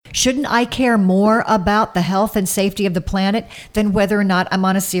shouldn't I care more about the health and safety of the planet than whether or not I'm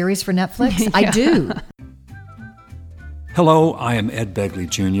on a series for Netflix? Yeah. I do. Hello, I am Ed Begley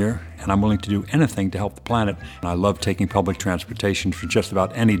Jr., and I'm willing to do anything to help the planet. And I love taking public transportation for just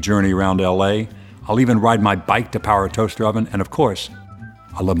about any journey around LA. I'll even ride my bike to power a toaster oven. And of course,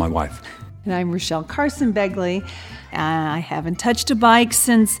 I love my wife. And I'm Rochelle Carson Begley. I haven't touched a bike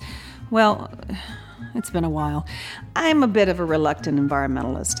since, well, it's been a while. I'm a bit of a reluctant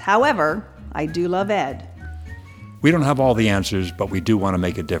environmentalist. However, I do love Ed. We don't have all the answers, but we do want to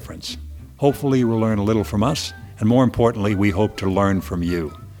make a difference. Hopefully, you'll learn a little from us. And more importantly, we hope to learn from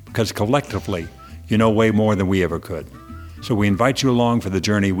you, because collectively, you know way more than we ever could. So we invite you along for the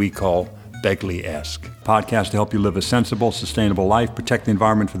journey we call Begleyesque, a podcast to help you live a sensible, sustainable life, protect the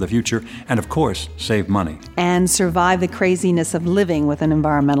environment for the future, and of course, save money. And survive the craziness of living with an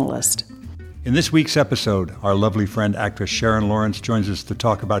environmentalist. In this week's episode, our lovely friend actress Sharon Lawrence joins us to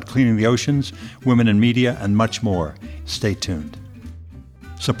talk about cleaning the oceans, women in media, and much more. Stay tuned.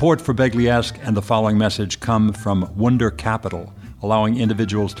 Support for Begleyesque and the following message come from Wunder Capital, allowing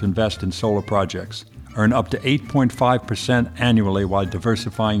individuals to invest in solar projects. Earn up to 8.5% annually while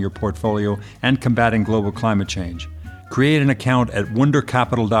diversifying your portfolio and combating global climate change. Create an account at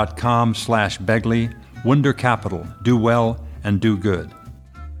wundercapital.com/Begley. Wunder Capital. Do well and do good.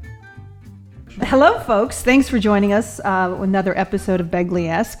 Hello, folks. Thanks for joining us another episode of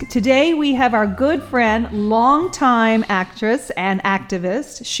Begleyesque. Today we have our good friend, longtime actress and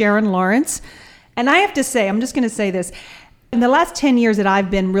activist, Sharon Lawrence. And I have to say, I'm just going to say this. In the last 10 years that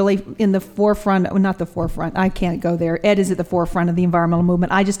I've been really in the forefront, well, not the forefront, I can't go there. Ed is at the forefront of the environmental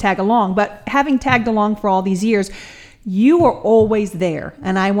movement. I just tag along. But having tagged along for all these years, you are always there.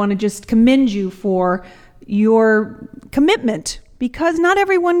 And I want to just commend you for your commitment, because not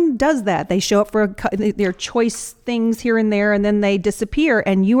everyone does that. They show up for their choice things here and there, and then they disappear,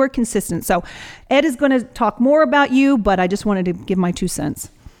 and you are consistent. So Ed is going to talk more about you, but I just wanted to give my 2 cents.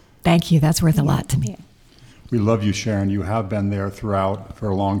 Thank you. That's worth a lot to me. We love you, Sharon. You have been there throughout for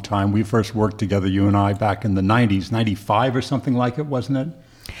a long time. We first worked together, you and I, back in the 90s, 95 or something like it, wasn't it?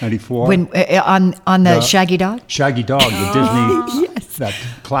 94? When on the Shaggy Dog? Shaggy Dog, the Disney, yes. That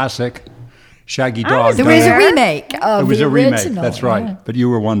classic Shaggy Dog. There was a remake of It was the a original. remake, that's right. Yeah. But you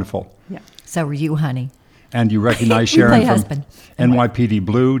were wonderful. Yeah. So were you, honey. And you recognize You Sharon play from husband. NYPD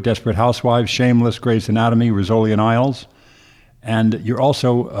Blue, Desperate Housewives, Shameless, Grey's Anatomy, Rizzoli and Isles. And you're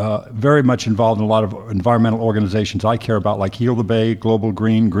also very much involved in a lot of environmental organizations I care about, like Heal the Bay, Global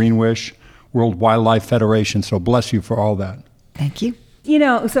Green, Greenwish, World Wildlife Federation. So bless you for all that. Thank you. You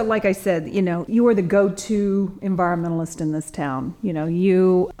know, so like I said, you are the go-to environmentalist in this town.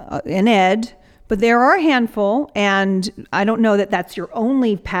 You and Ed, but there are a handful, and I don't know that that's your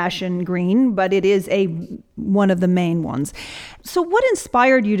only passion, green, but it is one of the main ones. So what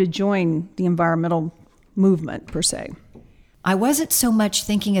inspired you to join the environmental movement, per se? I wasn't so much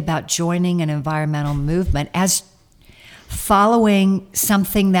thinking about joining an environmental movement as following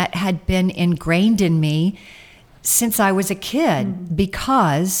something that had been ingrained in me since I was a kid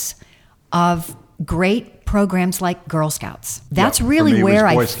because of great programs like Girl Scouts. That's really where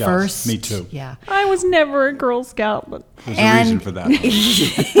I first... Me too. Yeah. I was never a Girl Scout, but... There's a reason for that.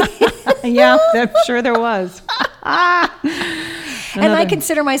 Yeah, I'm sure there was. And I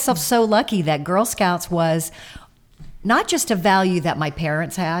consider myself so lucky that Girl Scouts was not just a value that my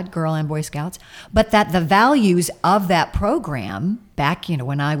parents had, Girl and Boy Scouts, but that the values of that program back,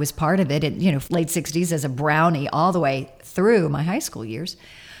 when I was part of it in, late 60s as a brownie all the way through my high school years,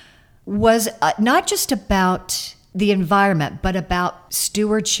 was not just about the environment, but about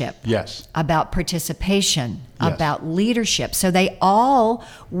stewardship. Yes. About participation, yes. About leadership. So they all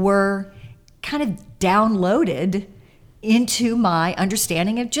were kind of downloaded into my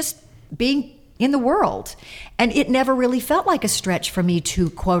understanding of just being in the world. And it never really felt like a stretch for me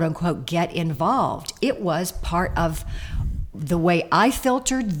to, quote unquote, get involved. It was part of the way I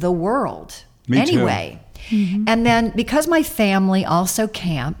filtered the world. Me anyway. Too. Mm-hmm. And then because my family also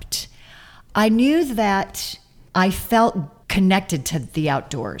camped, I knew that I felt connected to the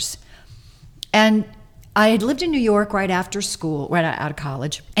outdoors. And I had lived in New York right after school, right out of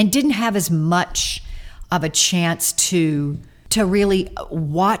college, and didn't have as much of a chance to really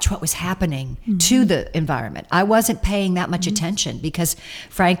watch what was happening to the environment. I wasn't paying that much attention because,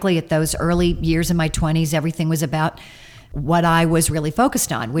 frankly, at those early years in my 20s, everything was about what I was really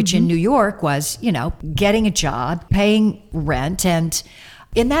focused on, which in New York was, getting a job, paying rent. And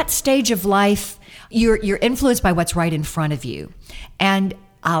in that stage of life, you're influenced by what's right in front of you. And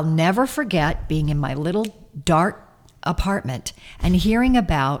I'll never forget being in my little dark apartment and hearing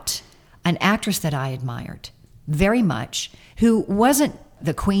about an actress that I admired very much, who wasn't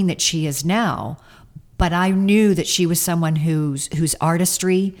the queen that she is now. But I knew that she was someone whose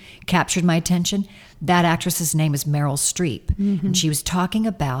artistry captured my attention. That actress's name is Meryl Streep, and she was talking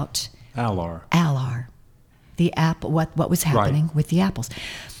about Alar, the apple. What was happening with the apples?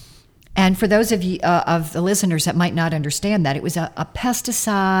 And for those of you of the listeners that might not understand that, it was a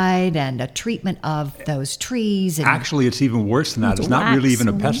pesticide and a treatment of those trees. And actually, it's even worse than that. It's not really even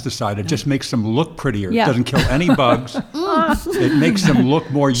a pesticide. It just makes them look prettier. Yeah. It doesn't kill any bugs. It makes them look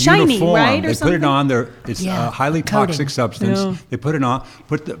more shiny, uniform. Right, they put it on there. It's a highly toxic substance. Yeah. They put it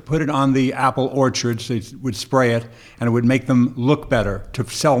on the apple orchards. They would spray it, and it would make them look better to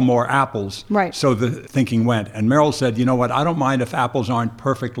sell more apples. Right. So the thinking went. And Meryl said, you know what? I don't mind if apples aren't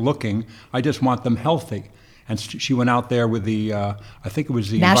perfect looking. I just want them healthy. And she went out there with the, I think it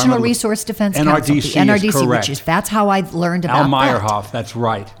was the National Resource Defense Council. NRDC, the NRDC, is correct. Which is, that's how I learned about Al Meyerhoff, that's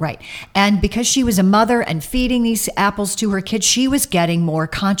right. Right. And because she was a mother and feeding these apples to her kids, she was getting more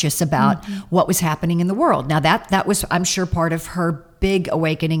conscious about what was happening in the world. Now that was, I'm sure, part of her big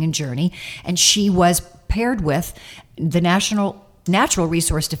awakening and journey. And she was paired with the Natural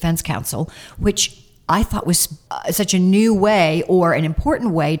Resource Defense Council, which I thought was such a new way or an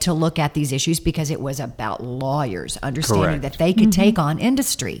important way to look at these issues, because it was about lawyers understanding that they could take on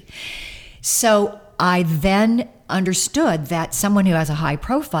industry. So I then understood that someone who has a high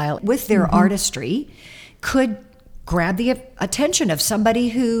profile with their artistry could grab the attention of somebody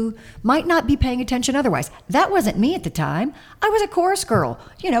who might not be paying attention otherwise. That wasn't me at the time. I was a chorus girl,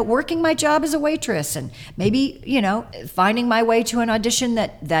 working my job as a waitress and maybe, finding my way to an audition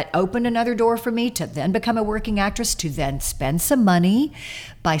that opened another door for me to then become a working actress, to then spend some money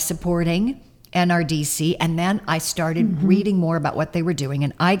by supporting NRDC. And then I started reading more about what they were doing,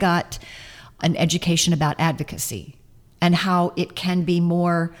 and I got an education about advocacy and how it can be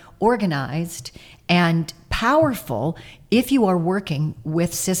more organized and powerful if you are working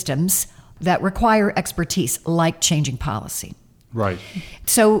with systems that require expertise, like changing policy. Right.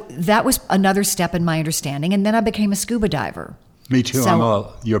 So that was another step in my understanding. And then I became a scuba diver. Me too.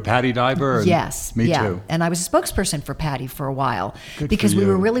 You're a PADI diver? Yes. Me too. And I was a spokesperson for PADI for a while. Good because for you.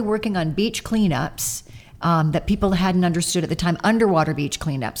 We were really working on beach cleanups that people hadn't understood at the time, underwater beach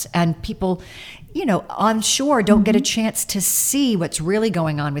cleanups. And people, on shore don't get a chance to see what's really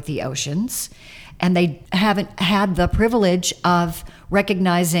going on with the oceans. And they haven't had the privilege of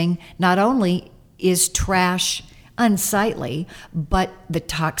recognizing not only is trash unsightly, but the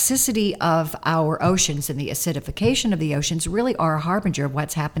toxicity of our oceans and the acidification of the oceans really are a harbinger of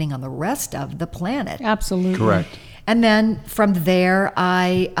what's happening on the rest of the planet. Absolutely. Correct. And then from there,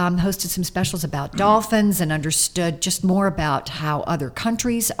 I hosted some specials about dolphins and understood just more about how other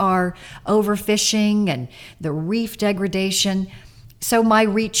countries are overfishing and the reef degradation. So my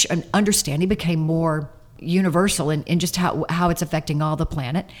reach and understanding became more universal in just how it's affecting all the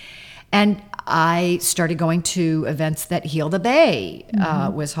planet. And I started going to events that Heal the Bay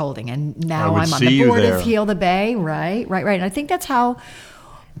was holding. And now I'm on the board of Heal the Bay. Right. And I think that's how...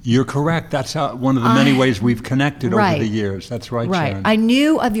 You're correct. That's how one of the many ways we've connected over the years. That's right, Sharon. I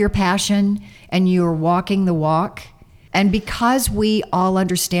knew of your passion, and you were walking the walk. And because we all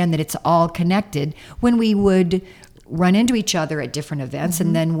understand that it's all connected, when we would run into each other at different events,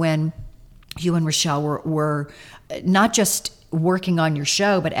 and then when you and Rochelle were not just working on your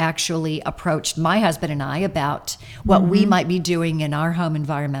show, but actually approached my husband and I about what we might be doing in our home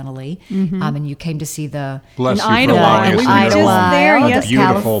environmentally. And you came to see the Idlewild. We were just there, yes.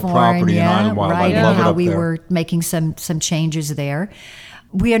 Beautiful property in Idlewild. Right, I love and how it up we there. were making some changes there.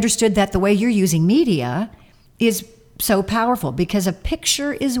 We understood that the way you're using media is so powerful, because a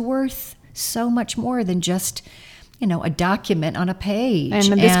picture is worth so much more than just a document on a page.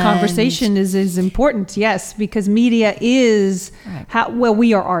 And this conversation is important, yes, because media is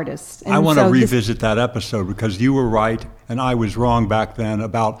we are artists. And I want to revisit that episode, because you were right and I was wrong back then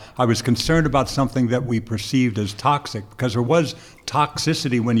I was concerned about something that we perceived as toxic, because there was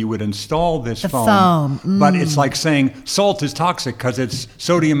toxicity when you would install this foam. But it's like saying salt is toxic because it's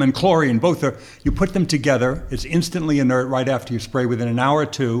sodium and chlorine. Both are, you put them together, it's instantly inert right after you spray. Within an hour or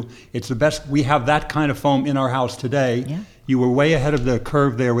two, it's the best. We have that kind of foam in our house today. Yeah. You were way ahead of the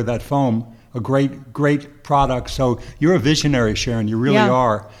curve there with that foam. A great product. So you're a visionary, Sharon. You really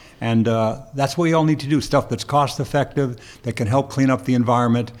are. And that's what we all need to do, stuff that's cost effective, that can help clean up the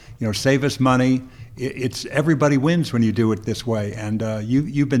environment, save us money. It's everybody wins when you do it this way. And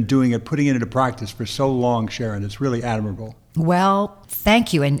you've been doing it, putting it into practice for so long, Sharon. It's really admirable. Well,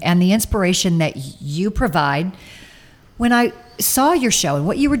 thank you. And the inspiration that you provide, when I saw your show and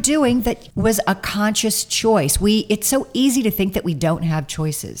what you were doing, that was a conscious choice. It's so easy to think that we don't have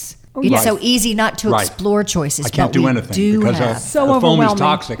choices. It's so easy not to explore choices. I can't do anything because so the foam is overwhelming.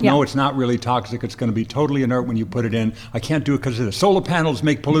 toxic. Yeah. No, it's not really toxic. It's going to be totally inert when you put it in. I can't do it because the solar panels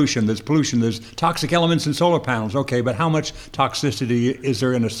make pollution. There's pollution. There's toxic elements in solar panels. Okay, but how much toxicity is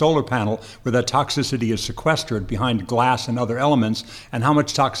there in a solar panel where that toxicity is sequestered behind glass and other elements? And how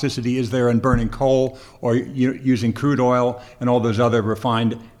much toxicity is there in burning coal or using crude oil and all those other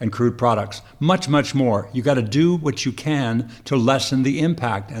refined and crude products? Much, much more. You got to do what you can to lessen the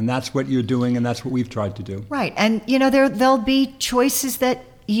impact, and that's what you're doing, and that's what we've tried to do. Right. And, there'll be choices that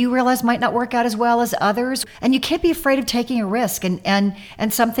you realize might not work out as well as others. And you can't be afraid of taking a risk and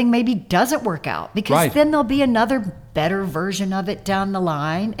something maybe doesn't work out, because then there'll be another better version of it down the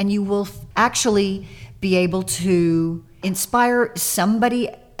line, and you will actually be able to inspire somebody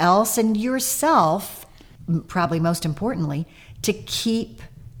else and yourself, probably most importantly, to keep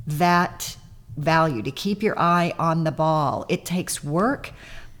that value, to keep your eye on the ball. It takes work,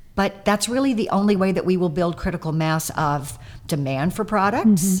 but that's really the only way that we will build critical mass of demand for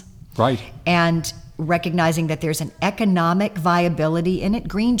products. Right. And recognizing that there's an economic viability in it.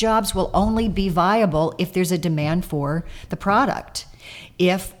 Green jobs will only be viable if there's a demand for the product.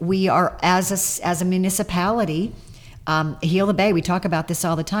 If we are, as a municipality, Heal the Bay, we talk about this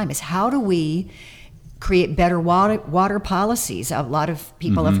all the time, is how do we create better water policies? A lot of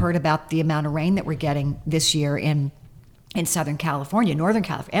people have heard about the amount of rain that we're getting this year in Southern California, Northern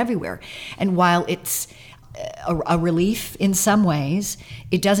California, everywhere. And while it's a relief in some ways,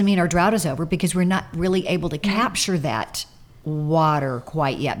 it doesn't mean our drought is over, because we're not really able to capture that water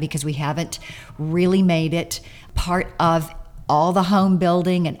quite yet, because we haven't really made it part of all the home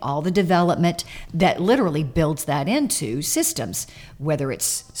building and all the development that literally builds that into systems, whether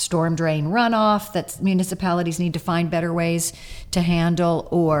it's storm drain runoff that municipalities need to find better ways to handle,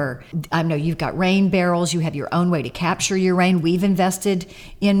 or I know you've got rain barrels, you have your own way to capture your rain. We've invested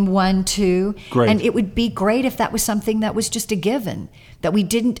in one too. Great. And it would be great if that was something that was just a given, that we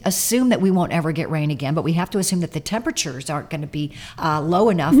didn't assume that we won't ever get rain again, but we have to assume that the temperatures aren't going to be low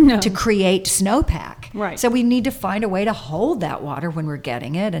enough to create snowpack. Right. So we need to find a way to hold that water when we're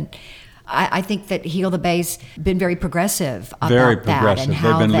getting it. And I think that Heal the Bay's been very progressive about Very that. progressive. And They've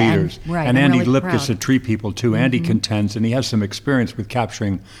how been that, leaders. Right, and I'm Andy really Lipkus proud. at Tree People, too. Andy contends, and he has some experience with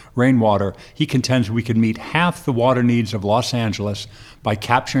capturing rainwater, he contends we could meet half the water needs of Los Angeles by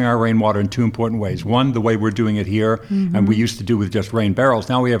capturing our rainwater in two important ways. One, the way we're doing it here, and we used to do with just rain barrels.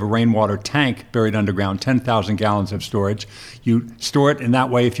 Now we have a rainwater tank buried underground, 10,000 gallons of storage. You store it in that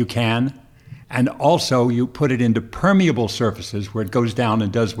way if you can. And also, you put it into permeable surfaces where it goes down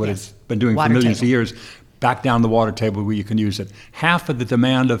and does what it's been doing Water for millions table. of years, back down the water table where you can use it. Half of the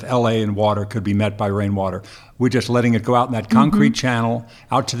demand of LA in water could be met by rainwater. We're just letting it go out in that concrete channel,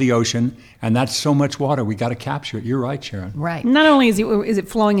 out to the ocean, and that's so much water. We got to capture it. You're right, Sharon. Right. Not only is it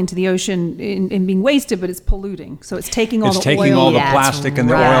flowing into the ocean and being wasted, but it's polluting. So it's taking all It's the taking oil. all the That's plastic and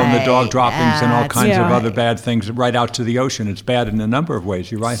the oil and the right. dog droppings and all That's kinds of right. other bad things right out to the ocean. It's bad in a number of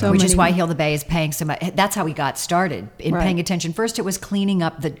ways. You're right. So honey. Which is many- why Heal the Bay is paying so much. That's how we got started in Right. paying attention. First, it was cleaning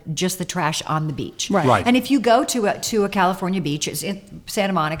up just the trash on the beach. Right. Right. And if you go to a California beach, it's in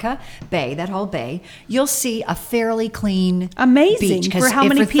Santa Monica Bay, that whole bay, you'll see a fairly clean Amazing. beach. For how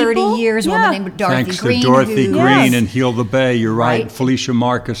many for 30 people? years, a Yeah. woman named Dorothy Thanks Green. to Dorothy who- Green Yes. and Heal the Bay, you're right. Right. Felicia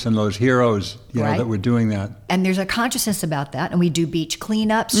Marcus and those heroes, Right. that were doing that. And there's a consciousness about that. And we do beach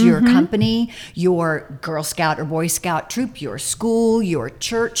cleanups. Your company, your Girl Scout or Boy Scout troop, your school, your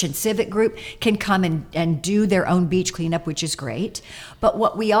church and civic group can come and do their own beach cleanup, which is great. But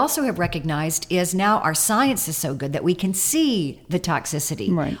what we also have recognized is now our science is so good that we can see the toxicity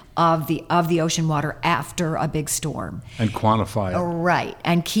Right. of the ocean water after a big storm. And quantify it. Right,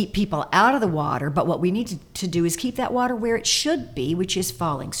 and keep people out of the water. But what we need to do is keep that water where it should be, which is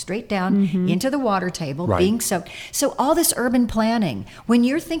falling straight down into the water table, Right. being soaked. So all this urban planning, when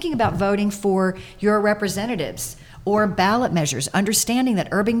you're thinking about voting for your representatives or ballot measures, understanding that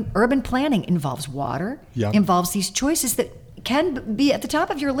urban planning involves water, Yeah. involves these choices that can be at the top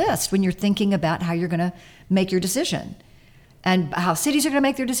of your list when you're thinking about how you're going to make your decision. And how cities are going to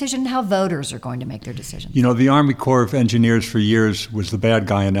make their decision, and how voters are going to make their decision. The Army Corps of Engineers for years was the bad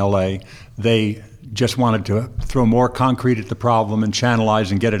guy in LA. They just wanted to throw more concrete at the problem and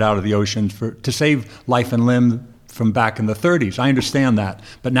channelize and get it out of the ocean to save life and limb from back in the 30s. I understand that.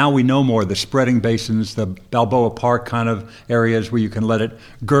 But now we know more. The spreading basins, the Balboa Park kind of areas where you can let it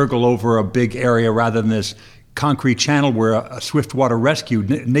gurgle over a big area rather than this concrete channel where a swiftwater rescue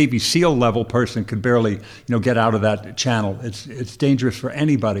Navy SEAL level person could barely, get out of that channel. It's dangerous for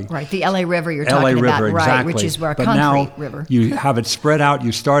anybody. Right, the LA River you're talking River, about, exactly. Right, which is where a but concrete now river. You have it spread out.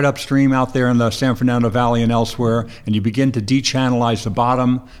 You start upstream out there in the San Fernando Valley and elsewhere, and you begin to dechannelize the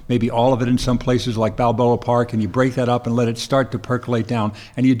bottom, maybe all of it in some places like Balboa Park, and you break that up and let it start to percolate down.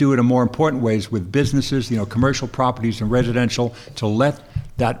 And you do it in more important ways with businesses, commercial properties and residential, to let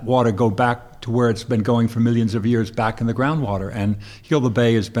that water go back to where it's been going for millions of years, back in the groundwater. And Heal the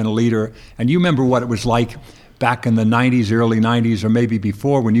Bay has been a leader. And you remember what it was like back in the 90s, early 90s, or maybe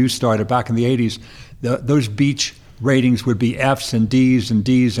before when you started, back in the 80s. Those beach ratings would be Fs and Ds and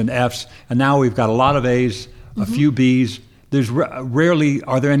Ds and Fs. And now we've got a lot of As, a few Bs. There's rarely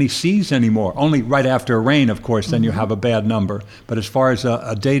are there any C's anymore. Only right after a rain, of course, then you have a bad number. But as far as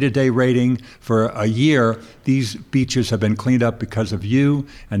a day-to-day rating for a year, these beaches have been cleaned up because of you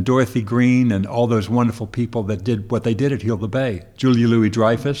and Dorothy Green and all those wonderful people that did what they did at Heal the Bay. Julia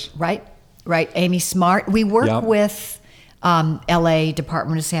Louis-Dreyfus. Right. Amy Smart. We work with LA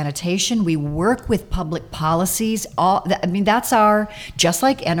Department of Sanitation. We work with public policies. That's just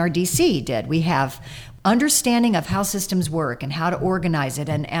like NRDC did. We have understanding of how systems work and how to organize it.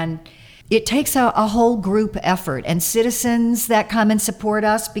 And it takes a whole group effort, and citizens that come and support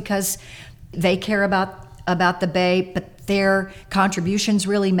us because they care about the Bay, but their contributions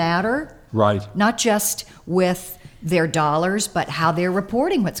really matter. Right. Not just with their dollars, but how they're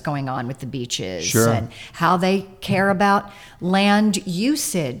reporting what's going on with the beaches. Sure. And how they care about land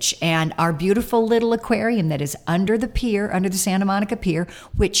usage, and our beautiful little aquarium that is under the pier, under the Santa Monica Pier,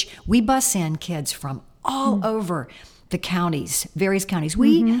 which we bus in kids from all over the counties, various counties.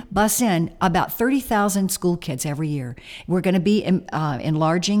 We bus in about 30,000 school kids every year. We're going to be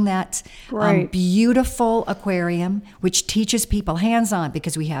enlarging that beautiful aquarium, which teaches people hands-on,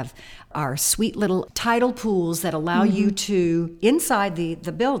 because we have our sweet little tidal pools that allow you to, inside the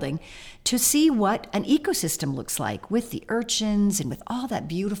building, to see what an ecosystem looks like with the urchins and with all that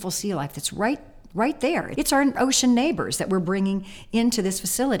beautiful sea life that's right there. It's our ocean neighbors that we're bringing into this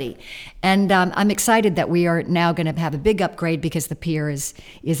facility. And I'm excited that we are now going to have a big upgrade, because the pier is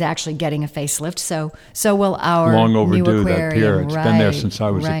actually getting a facelift. So will our long overdue, new aquarium. that pier. It's been there since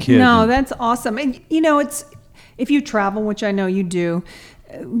I was a kid. No, that's awesome. And it's, if you travel, which I know you do,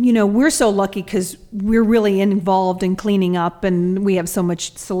 we're so lucky because we're really involved in cleaning up, and we have so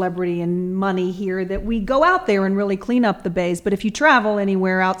much celebrity and money here that we go out there and really clean up the bays. But if you travel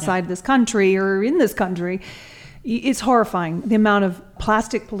anywhere outside this country or in this country, it's horrifying, the amount of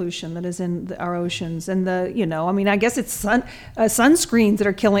plastic pollution that is in our oceans. And I guess it's sunscreens that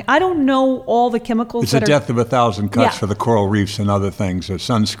are killing. I don't know all the chemicals. It's a death of 1,000 cuts for the coral reefs and other things. The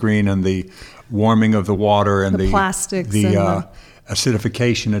sunscreen and the warming of the water and the plastics,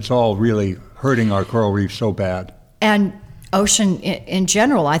 acidification. It's all really hurting our coral reef so bad. And ocean in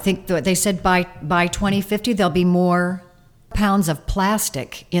general, I think they said by 2050 there'll be more pounds of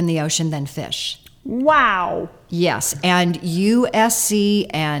plastic in the ocean than fish. Wow. Yes, and USC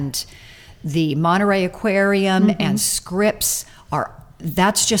and the Monterey Aquarium and Scripps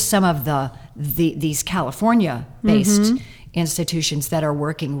that's just some of these California-based institutions that are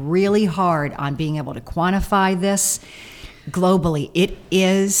working really hard on being able to quantify this globally.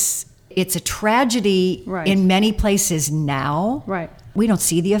 It's a tragedy in many places now. Right. We don't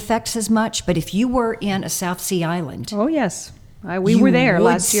see the effects as much, but if you were in a South Sea island, oh yes, we were there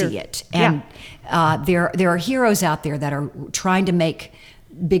last year. You would see it, and there are heroes out there that are trying to make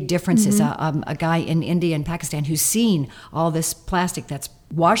big differences. A guy in India and Pakistan who's seen all this plastic that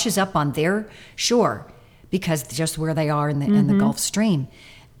washes up on their shore because just where they are in the Gulf Stream,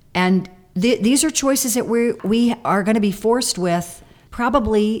 and these are choices that we are going to be forced with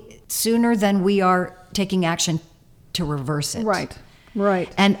probably sooner than we are taking action to reverse it. Right.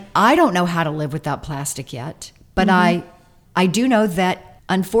 And I don't know how to live without plastic yet, but I do know that,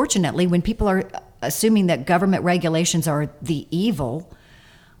 unfortunately, when people are assuming that government regulations are the evil,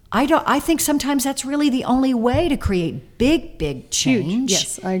 I think sometimes that's really the only way to create big change. Huge.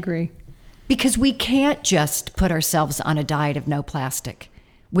 Yes, I agree. Because we can't just put ourselves on a diet of no plastic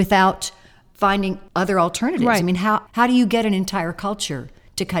without finding other alternatives. Right. I mean, how do you get an entire culture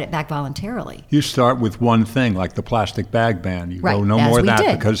to cut it back voluntarily? You start with one thing, like the plastic bag ban. You go no as more of we that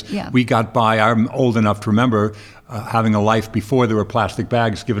did. because Yeah. we got by. I'm old enough to remember having a life before there were plastic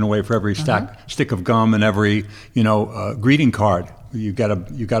bags given away for every stick of gum and every greeting card. You got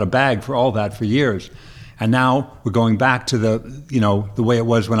a bag for all that for years. And now we're going back to the way it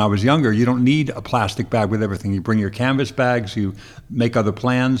was when I was younger. You don't need a plastic bag with everything. You bring your canvas bags, you make other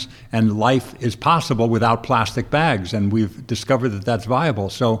plans, and life is possible without plastic bags. And we've discovered that that's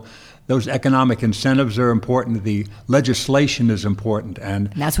viable. So those economic incentives are important. The legislation is important.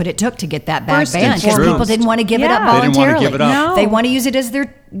 And that's what it took to get that bag First and banned, because foremost. people didn't want to give it up Yeah. They didn't want to voluntarily. give it up. No. They want to use it as their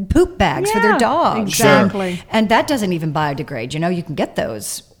poop bags for their Yeah, dogs. exactly. And that doesn't even biodegrade. You can get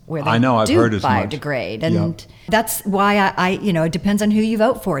those where they I know, I've do heard as much. biodegrade. And Yep. that's why I it depends on who you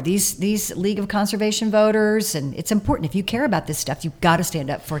vote for. These League of Conservation voters, and it's important. If you care about this stuff, you've got to stand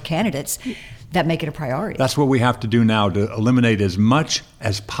up for candidates that make it a priority. that's what we have to do now to eliminate as much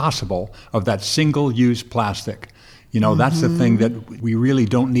as possible of that single-use plastic. That's the thing that we really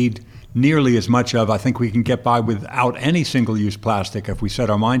don't need nearly as much of. I think we can get by without any single-use plastic if we set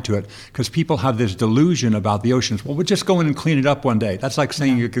our mind to it, because people have this delusion about the oceans. Well, we'll just go in and clean it up one day. That's like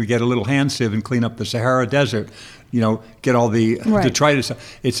saying you could get a little hand sieve and clean up the Sahara Desert, get all the detritus.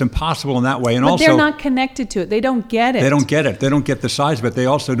 It's impossible in that way. And But also, they're not connected to it. They don't get it. they don't get it. They don't get the size of it. They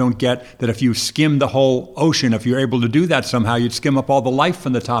also don't get that if you skim the whole ocean, if you're able to do that somehow, you'd skim up all the life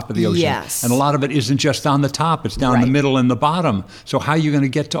from the top of the ocean. Yes. And a lot of it isn't just on the top. It's down the Right. middle and the bottom. So how are you going to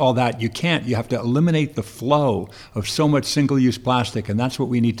get to all that? You can't. You have to eliminate the flow of so much single-use plastic, and that's what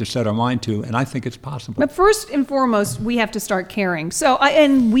we need to set our mind to, and I think it's possible. But first and foremost, we have to start caring. So,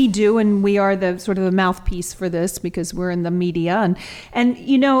 and we do, and we are the sort of the mouthpiece for this because we're in the media. And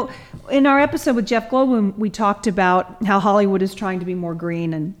in our episode with Jeff Globin, we talked about how Hollywood is trying to be more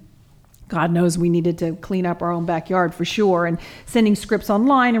green, and God knows we needed to clean up our own backyard for sure, and sending scripts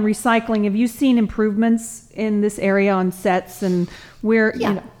online and recycling. Have you seen improvements in this area on sets and where,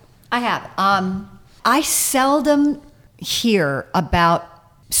 Yeah, I have. I seldom hear about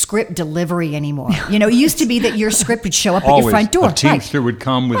script delivery anymore. It used to be that your script would show up at Always. your front door. A teamster would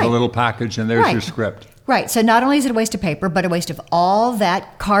come with a Right. little package, and there's Right. your script. Right. So not only is it a waste of paper, but a waste of all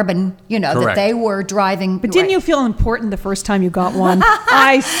that carbon, that Correct. they were driving. But didn't you feel important the first time you got one?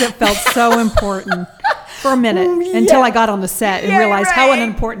 I felt so important for a minute until I got on the set and realized how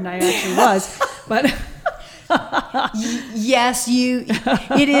unimportant I actually was. But Yes,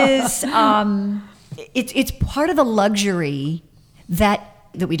 it is. It's part of the luxury that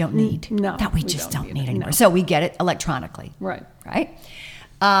we don't need. No, that we we just don't don't need need it, anymore. no. So we get it electronically. Right. Right.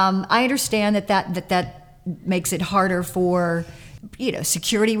 I understand that makes it harder for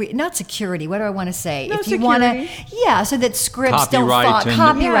security. Not security. What do I want to say? No, if you want to, security. so that scripts Copyright don't fall. and-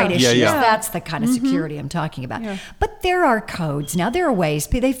 Copyright Yeah. issues. Yeah. That's the kind of security I'm talking about. Yeah. But there are codes now. There are ways.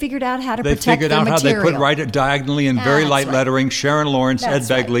 They figured out how to They protect figured their out how material. they write it diagonally in very That's light right. lettering, Sharon Lawrence, That's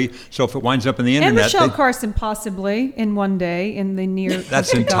Ed right. Begley. So if it winds up in the and internet, Michelle Carson possibly in one day in the near.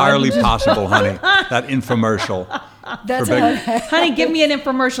 that's entirely possible, honey. That infomercial. That's for Beg- Honey, give me an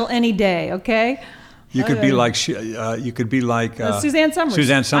infomercial any day, okay? You could be like Suzanne Summers.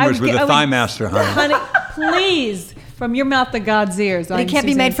 Suzanne Summers with a I would- thigh master, honey. Honey, please, from your mouth to God's ears. But it can't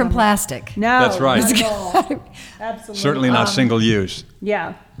be made from plastic. No, That's right. not at all. Absolutely, Certainly not single use.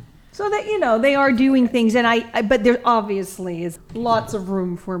 Yeah, so that they are doing things, and but there obviously is lots of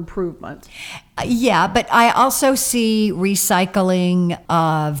room for improvement. Yeah, but I also see recycling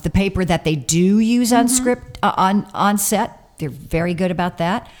of the paper that they do use on script on set. They're very good about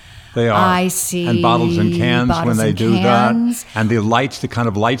that. They are. I see. And bottles and cans when bottles they and do cans. that. And the lights, the kind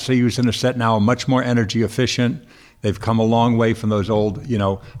of lights they use in a set now are much more energy efficient. They've come a long way from those old,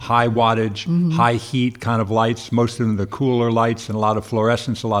 high wattage, high heat kind of lights. Most of them are cooler lights and a lot of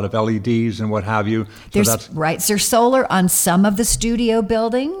fluorescence, a lot of LEDs and what have you. There's solar on some of the studio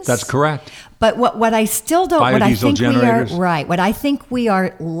buildings. That's correct. But what I still don't, what I Biodiesel think generators. what I think we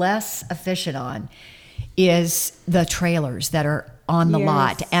are less efficient on is the trailers that are on the Yes.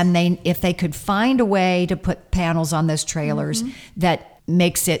 lot. And if they could find a way to put panels on those trailers that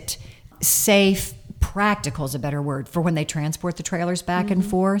makes it safe, practical is a better word, for when they transport the trailers back and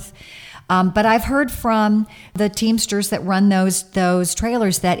forth. But I've heard from the Teamsters that run those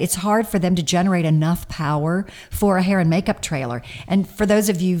trailers that it's hard for them to generate enough power for a hair and makeup trailer. And for those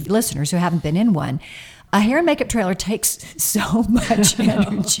of you listeners who haven't been in one, a hair and makeup trailer takes so much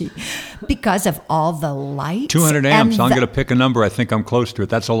energy because of all the lights. 200 amps. and I'm the- going to pick a number. I think I'm close to it.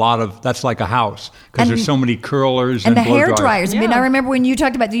 That's that's like a house because there's so many curlers and and the blow hair dryers. dryers. I mean, Yeah. I remember when you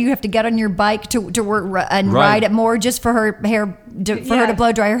talked about that you have to get on your bike to work and Right. ride it more just for her hair for her to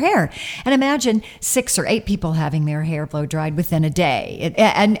blow dry her hair. And imagine 6 or 8 people having their hair blow dried within a day.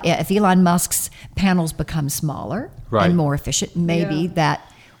 And if Elon Musk's panels become smaller Right. and more efficient, maybe that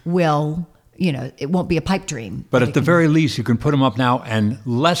will. It won't be a pipe dream. But at the very least, you can put them up now and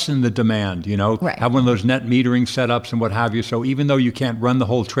lessen the demand, Right. Have one of those net metering setups and what have you. So even though you can't run the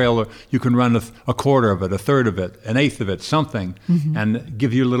whole trailer, you can run a quarter of it, a third of it, an eighth of it, something, and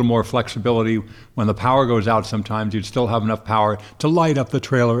give you a little more flexibility. When the power goes out sometimes, you'd still have enough power to light up the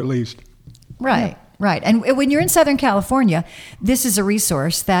trailer at least. Right. Right. And when you're in Southern California, this is a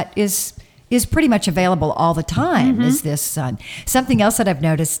resource that is pretty much available all the time, is this sun. Something else that I've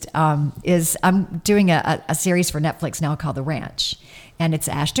noticed is I'm doing a series for Netflix now called The Ranch. And it's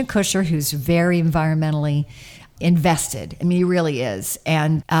Ashton Kutcher, who's very environmentally invested. I mean, he really is.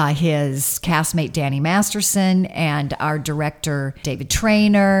 And his castmate, Danny Masterson, and our director, David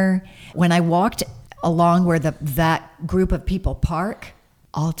Traynor. When I walked along where that group of people park,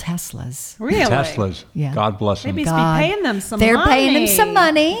 all Teslas. Really? Teslas. Yeah. God bless them. Maybe it's be paying them some They're money. paying them some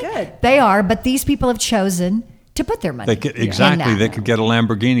money. Good. They are, but these people have chosen to put their money. Exactly. They could get a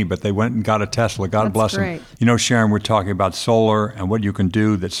Lamborghini, but they went and got a Tesla. God bless them. Great. You know, Sharon, we're talking about solar and what you can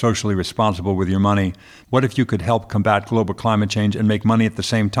do that's socially responsible with your money. What if you could help combat global climate change and make money at the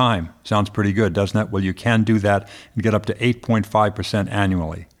same time? Sounds pretty good, doesn't it? Well, you can do that and get up to 8.5%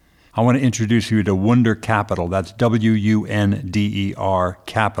 annually. I want to introduce you to Wunder Capital. That's WUNDER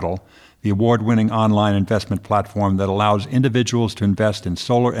Capital, the award-winning online investment platform that allows individuals to invest in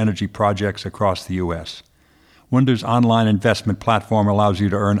solar energy projects across the U.S. Wunder's online investment platform allows you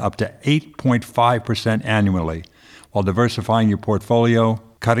to earn up to 8.5% annually while diversifying your portfolio,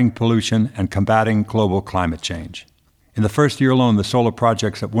 cutting pollution, and combating global climate change. In the first year alone, the solar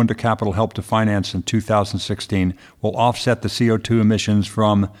projects that Wunder Capital helped to finance in 2016 will offset the CO2 emissions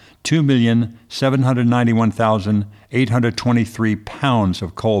from 2,791,823 pounds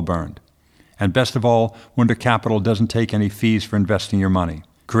of coal burned. And best of all, Wunder Capital doesn't take any fees for investing your money.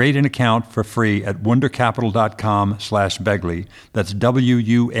 Create an account for free at wundercapital.com/Begley. That's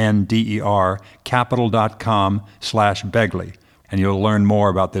WUNDER capital.com/Begley. And you'll learn more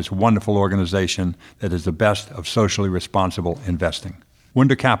about this wonderful organization that is the best of socially responsible investing.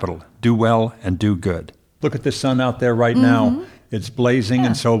 Wunder Capital. Do well and do good. Look at the sun out there right now. It's blazing,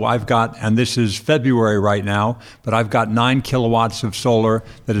 and so I've got, and this is February right now, but I've got 9 kilowatts of solar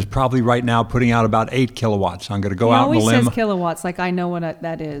that is probably right now putting out about 8 kilowatts. I'm going to go out on the limb. He always says kilowatts, like I know what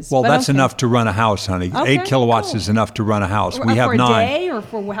that is. Well, that's enough to run a house, honey. Okay, 8 kilowatts is enough to run a house. We have 9. For a day or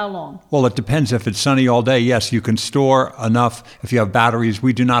for how long? Well, it depends. If it's sunny all day, yes, you can store enough. If you have batteries,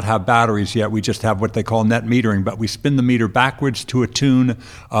 we do not have batteries yet. We just have what they call net metering, but we spin the meter backwards to a tune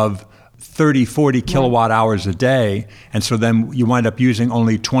of 30, 40 kilowatt hours a day. And so then you wind up using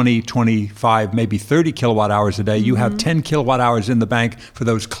only 20, 25, maybe 30 kilowatt hours a day. You have 10 kilowatt hours in the bank for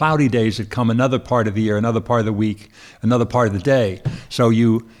those cloudy days that come another part of the year, another part of the week, another part of the day. So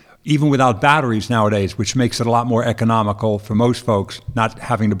you, even without batteries nowadays, which makes it a lot more economical for most folks, not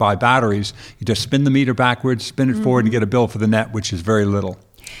having to buy batteries, you just spin the meter backwards, spin it forward, and get a bill for the net, which is very little.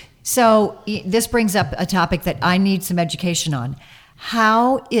 So this brings up a topic that I need some education on.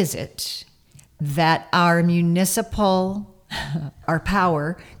 How is it that our municipal, our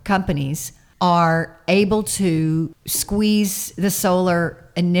power companies are able to squeeze the solar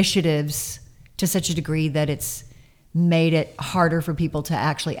initiatives to such a degree that it's made it harder for people to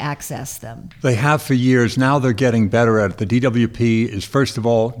actually access them? They have for years. Now they're getting better at it. The DWP is, first of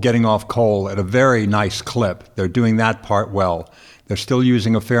all, getting off coal at a very nice clip. They're doing that part well. They're still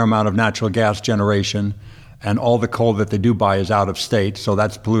using a fair amount of natural gas generation. And all the coal that they do buy is out of state, so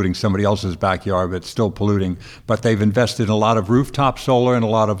that's polluting somebody else's backyard, but it's still polluting. But they've invested in a lot of rooftop solar and a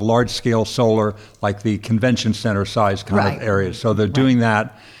lot of large-scale solar, like the convention center size kind of areas. So they're doing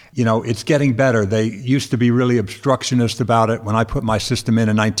that. You know, it's getting better. They used to be really obstructionist about it. When I put my system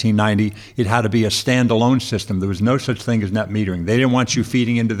in 1990, it had to be a standalone system. There was no such thing as net metering. They didn't want you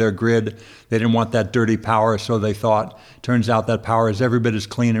feeding into their grid. They didn't want that dirty power, so they thought, turns out that power is every bit as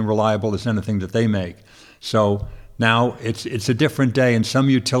clean and reliable as anything that they make. So now it's a different day, and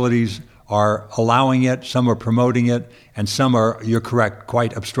some utilities are allowing it, some are promoting it, and some are, you're correct,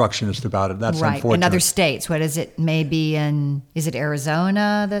 quite obstructionist about it. That's unfortunate. In other states, what is it? Maybe is it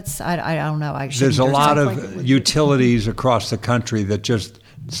Arizona? That's I don't know. There's a lot of utilities across the country that just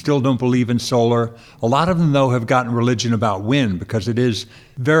still don't believe in solar. A lot of them, though, have gotten religion about wind because it is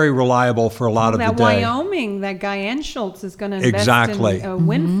very reliable for a lot of the day. Wyoming, that guy Schultz is going to invest in a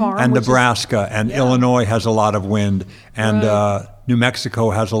wind farm. And Nebraska and Illinois has a lot of wind. And New Mexico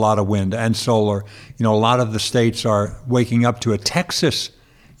has a lot of wind and solar. You know, a lot of the states are waking up to it. Texas,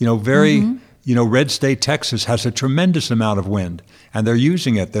 red state Texas has a tremendous amount of wind. And they're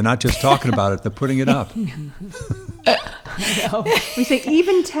using it. They're not just talking about it. They're putting it up. We say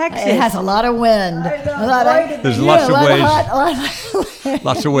even Texas. It has a lot of wind. There's lots of ways.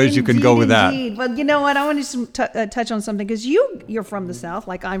 Lots of ways you can go with that. Well, you know what? I want to touch on something because you're from the South,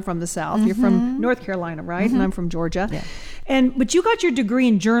 like I'm from the South. You're from North Carolina, right? And I'm from Georgia. Yeah. But you got your degree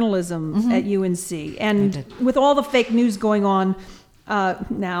in journalism at UNC, and with all the fake news going on,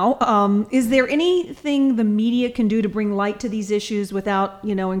 now. Is there anything the media can do to bring light to these issues without,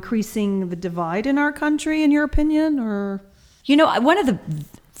 increasing the divide in our country, in your opinion? Or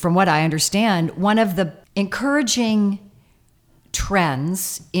from what I understand, one of the encouraging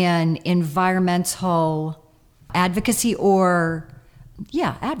trends in environmental advocacy,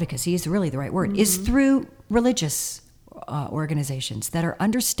 advocacy is really the right word, is through religious organizations that are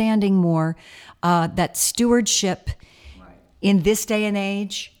understanding more that stewardship in this day and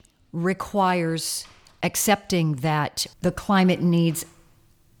age requires accepting that the climate needs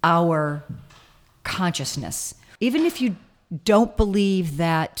our consciousness. Even if you don't believe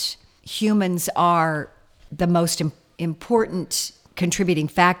that humans are the most important contributing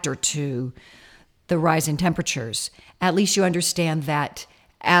factor to the rise in temperatures, at least you understand that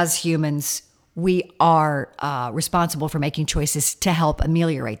as humans, we are responsible for making choices to help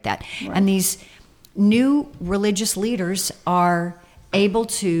ameliorate that. Right. And these new religious leaders are able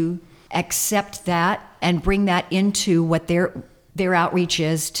to accept that and bring that into what their outreach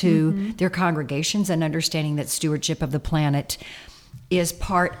is to their congregations, and understanding that stewardship of the planet is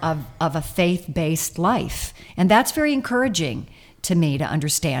part of a faith-based life. And that's very encouraging to me to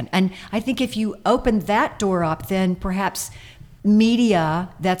understand. And I think if you open that door up, then perhaps media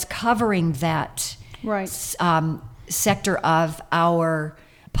that's covering that sector of our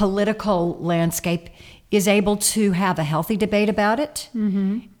political landscape is able to have a healthy debate about it,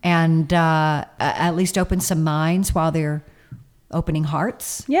 and at least open some minds while they're opening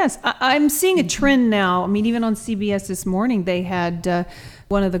hearts. Yes, I'm seeing a trend now. I mean, even on CBS this morning, they had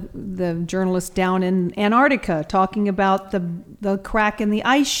one of the journalists down in Antarctica talking about the crack in the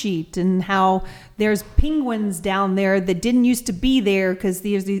ice sheet and how there's penguins down there that didn't used to be there because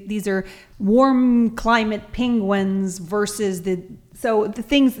these are warm climate penguins versus the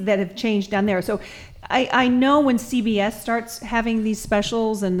things that have changed down there. So I know when CBS starts having these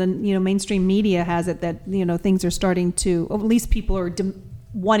specials, and then mainstream media has it, that things are starting to, at least people are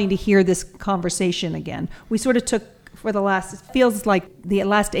wanting to hear this conversation again. We sort of took for the last, it feels like the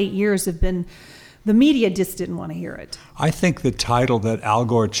last 8 years have been, the media just didn't want to hear it. I think the title that Al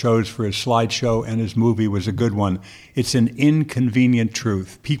Gore chose for his slideshow and his movie was a good one. It's an inconvenient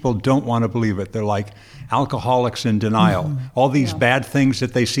truth. People don't want to believe it. They're like alcoholics in denial. All these bad things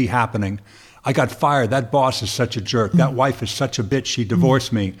that they see happening. I got fired. That boss is such a jerk. That wife is such a bitch. She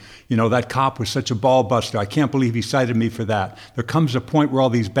divorced me. That cop was such a ball buster. I can't believe he cited me for that. There comes a point where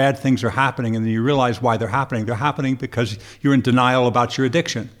all these bad things are happening, and then you realize why they're happening. They're happening because you're in denial about your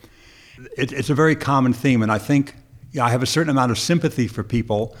addiction. It's a very common theme, and I think I have a certain amount of sympathy for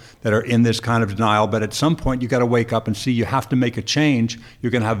people that are in this kind of denial, but at some point you got to wake up and see you have to make a change.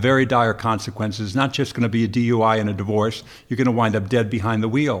 You're going to have very dire consequences. It's not just going to be a DUI and a divorce. You're going to wind up dead behind the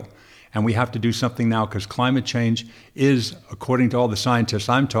wheel. And we have to do something now, because climate change is, according to all the scientists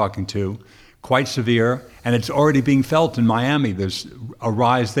I'm talking to, quite severe, and it's already being felt in Miami. There's a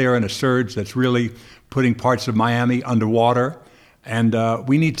rise there and a surge that's really putting parts of Miami underwater, and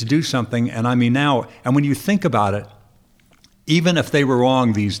we need to do something, and I mean now. And when you think about it, even if they were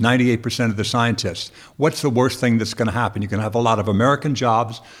wrong, these 98% of the scientists, what's the worst thing that's going to happen? You're going to have a lot of American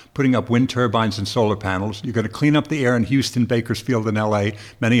jobs putting up wind turbines and solar panels. You're going to clean up the air in Houston, Bakersfield, and LA,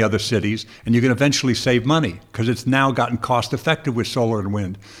 many other cities, and you're going to eventually save money because it's now gotten cost effective with solar and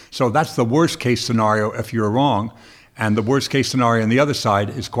wind. So that's the worst case scenario if you're wrong, and the worst case scenario on the other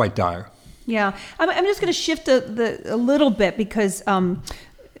side is quite dire. Yeah, I'm just going to shift a little bit, because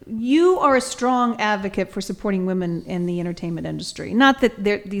you are a strong advocate for supporting women in the entertainment industry. Not that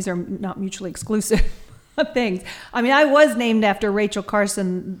these are not mutually exclusive things. I mean, I was named after Rachel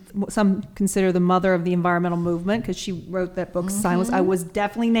Carson. Some consider the mother of the environmental movement because she wrote that book, Silence. I was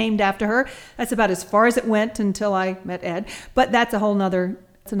definitely named after her. That's about as far as it went until I met Ed. But that's another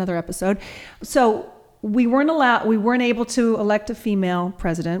episode. So we weren't able to elect a female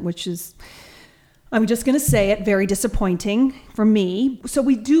president, which is, I'm just going to say it, very disappointing for me. So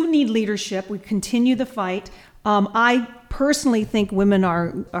we do need leadership. We continue the fight. I personally think women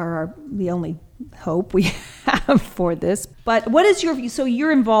are the only hope we have for this. But what is your view? So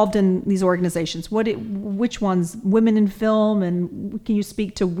you're involved in these organizations. Which ones? Women in Film, and can you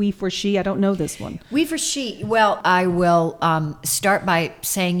speak to We for She? I don't know this one. We for She. Well, I will start by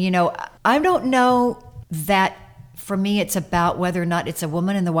saying, I don't know that for me it's about whether or not it's a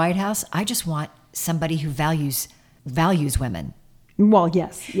woman in the White House. I just want somebody who values women. Well,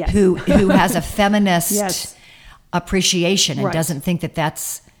 yes. Who has a feminist yes. appreciation and doesn't think that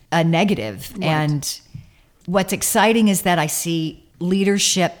that's a negative. Right. And what's exciting is that I see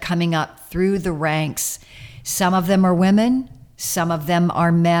leadership coming up through the ranks. Some of them are women, some of them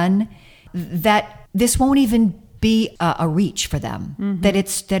are men, that this won't even be a reach for them. That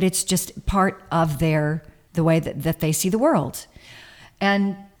it's just part of the way that they see the world.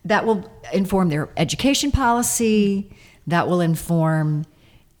 And that will inform their education policy, that will inform,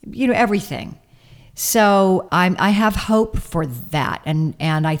 everything. So I have hope for that. And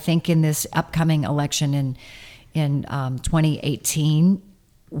I think in this upcoming election in 2018,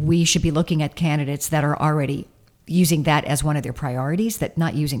 we should be looking at candidates that are already using that as one of their priorities, but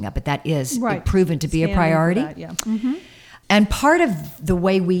that is proven to be a priority. That, yeah. Mm-hmm. And part of the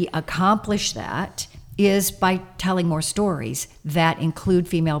way we accomplish that is by telling more stories that include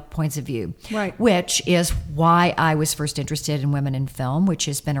female points of view, which is why I was first interested in women in film, which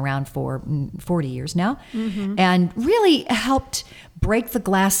has been around for 40 years now, and really helped break the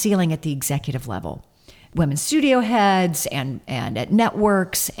glass ceiling at the executive level. Women studio heads and at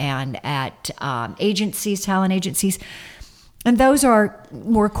networks and at agencies, talent agencies. And those are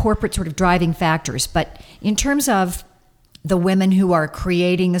more corporate sort of driving factors. But in terms of the women who are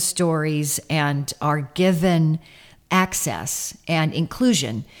creating the stories and are given access and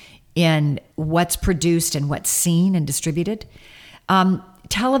inclusion in what's produced and what's seen and distributed,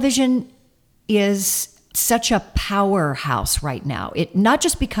 television is such a powerhouse right now. It not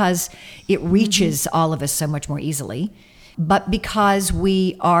just because it reaches all of us so much more easily, but because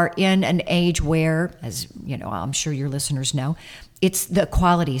we are in an age where, as I'm sure your listeners know, the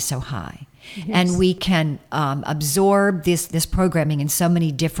quality is so high. Yes. And we can absorb this programming in so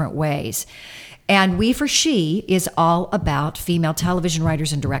many different ways. And We for She is all about female television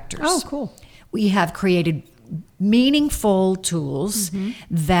writers and directors. Oh, cool. We have created meaningful tools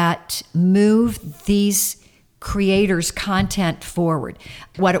that move these creators' content forward.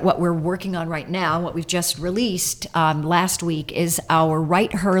 What we're working on right now, what we've just released last week, is our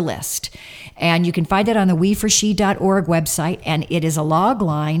Write Her list. And you can find it on the weforshe.org website, and it is a log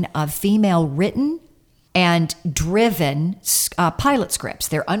line of female written and driven pilot scripts.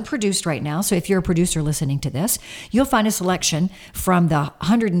 They're unproduced right now, so if you're a producer listening to this, you'll find a selection from the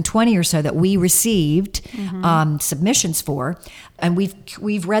 120 or so that we received submissions for, and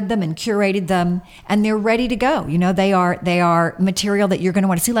we've read them and curated them, and they're ready to go. They are material that you're going to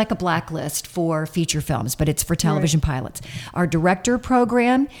want to see, like a blacklist for feature films, but it's for television pilots. Our director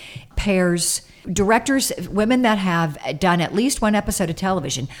program pairs directors, women that have done at least one episode of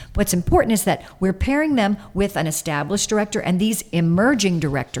television. What's important is that we're pairing them with an established director, and these emerging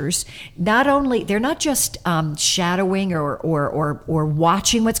directors, they're not just shadowing or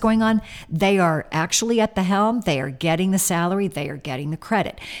watching what's going on. They are actually at the helm. They are getting the salary. They are getting the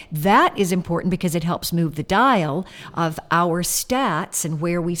credit. That is important because it helps move the dial of our stats and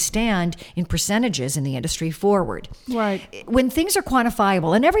where we stand in percentages in the industry forward. Right. When things are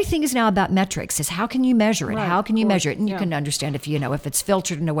quantifiable, and everything is now about metrics, is how can you measure it? Right, how can you measure it? And you can understand if it's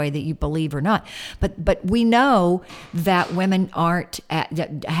filtered in a way that you believe or not. But we know that women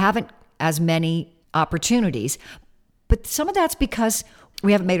haven't as many opportunities. But some of that's because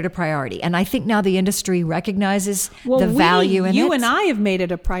we haven't made it a priority. And I think now the industry recognizes the value in it. You and I have made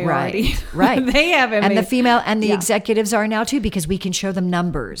it a priority. Right. They haven't. And the female and the executives are now too, because we can show them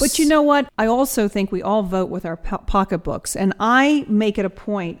numbers. But you know what? I also think we all vote with our pocketbooks. And I make it a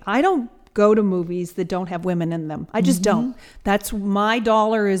point. I don't go to movies that don't have women in them. I just don't. That's my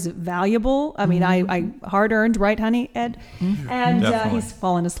dollar is valuable. I mean, I hard earned, right, honey, Ed? And he's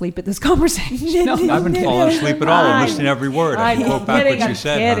fallen asleep at this conversation. I haven't fallen asleep at all. I'm listening to every word. I can quote back what you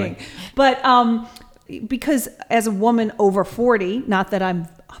said, honey. But because as a woman over 40, not that I'm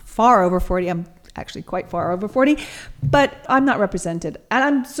far over 40, I'm actually quite far over 40, but I'm not represented. And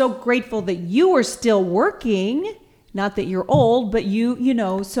I'm so grateful that you are still working. Not that you're old, but we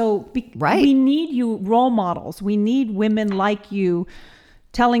need you role models. We need women like you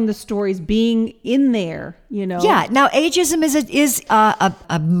telling the stories, being in there, Yeah. Now, ageism is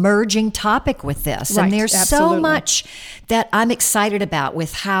a merging topic with this. Right, and there's absolutely. so much that I'm excited about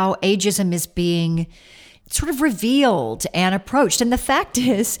with how ageism is being sort of revealed and approached. And the fact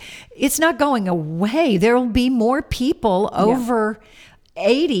is, it's not going away. There will be more people over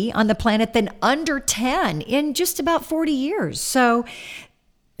 80 on the planet than under 10 in just about 40 years. So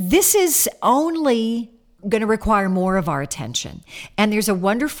this is only going to require more of our attention. And there's a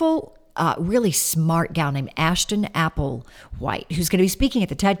wonderful, really smart gal named Ashton Applewhite, who's going to be speaking at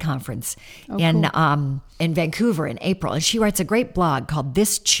the TED conference in Vancouver in April. And she writes a great blog called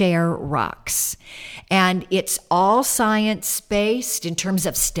This Chair Rocks. And it's all science-based in terms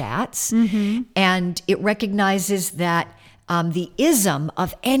of stats. And it recognizes that the ism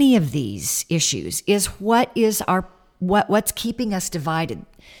of any of these issues is what's keeping us divided.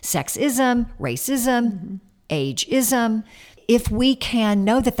 Sexism, racism, ageism. If we can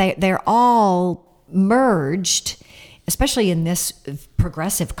know that they're all merged, especially in this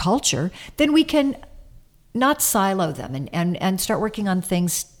progressive culture, then we can not silo them and start working on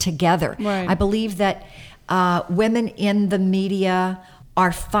things together. Right. I believe that women in the media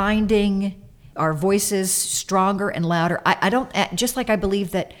are finding our voices stronger and louder. I don't, just like I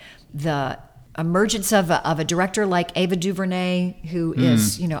believe that the emergence of a director like Ava DuVernay, who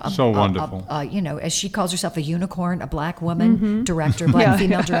is, so wonderful. As she calls herself a unicorn, a black woman director, black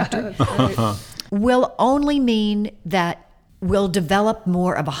female director, will only mean that we'll develop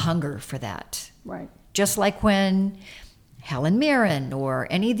more of a hunger for that. Right. Just like when Helen Mirren or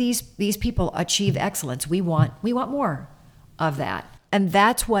any of these people achieve excellence, we want more of that. And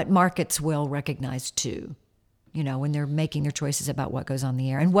that's what markets will recognize too, when they're making their choices about what goes on the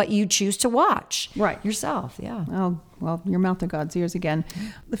air and what you choose to watch yourself. Yeah. Oh, well, your mouth to God's ears again.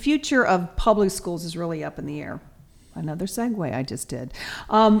 The future of public schools is really up in the air. Another segue I just did.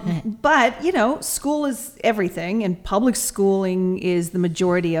 But, school is everything, and public schooling is the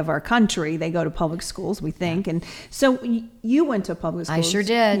majority of our country. They go to public schools, we think. And so you went to public schools. I sure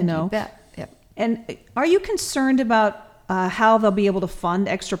did. You bet. Yep. And are you concerned about how they'll be able to fund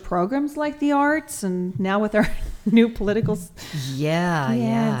extra programs like the arts, and now with our new political? Yeah.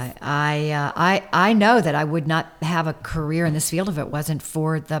 I know that I would not have a career in this field if it wasn't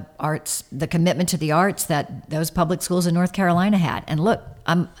for the arts, the commitment to the arts that those public schools in North Carolina had. And look,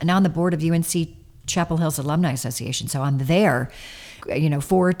 I'm now on the board of UNC Chapel Hill's Alumni Association, so I'm there,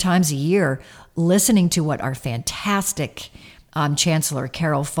 4 times a year, listening to what our fantastic Chancellor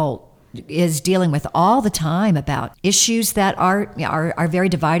Carol Folt is dealing with all the time about issues that our very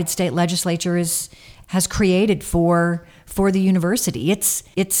divided state legislature has created for the university.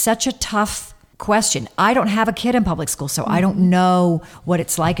 It's such a tough question. I don't have a kid in public school, so I don't know what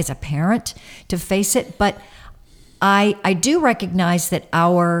it's like as a parent to face it, but I do recognize that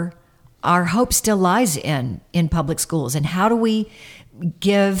our hope still lies in public schools. And how do we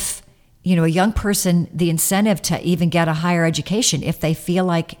give a young person the incentive to even get a higher education if they feel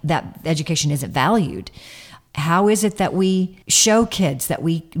like that education isn't valued? How is it that we show kids that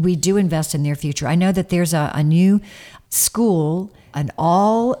we do invest in their future? I know that there's a new school, an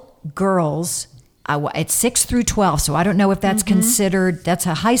all girls, it's 6 through 12. So I don't know if that's considered, that's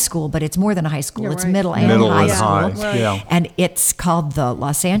a high school, but it's more than a high school. You're it's right. middle and high school. Right. Yeah. And it's called the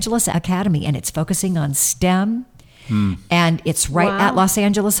Los Angeles Academy, and it's focusing on STEM. And it's right at Los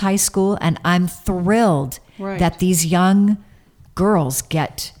Angeles High School, and I'm thrilled that these young girls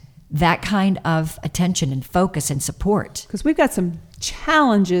get that kind of attention and focus and support. Because we've got some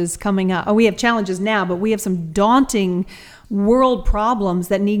challenges coming up. Oh, we have challenges now, but we have some daunting world problems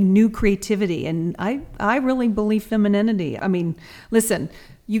that need new creativity. And I really believe femininity. I mean, listen,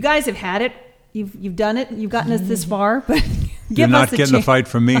 you guys have had it. You've done it. You've gotten us this far, but you're not getting a fight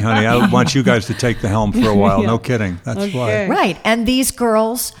from me, honey. I want you guys to take the helm for a while. No kidding. That's why. Right. And these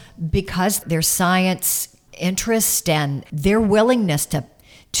girls, because their science interest and their willingness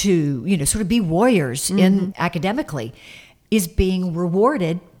to sort of be warriors in academically is being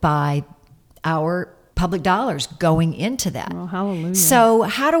rewarded by our public dollars going into that. Well, hallelujah. So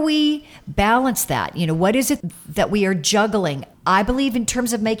how do we balance that? What is it that we are juggling? I believe in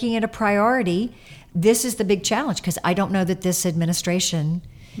terms of making it a priority, this is the big challenge, because I don't know that this administration,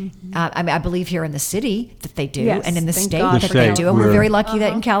 I believe here in the city that they do, and in the state that they do. And we're very lucky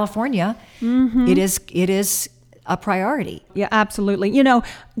that in California, it is a priority. Yeah, absolutely.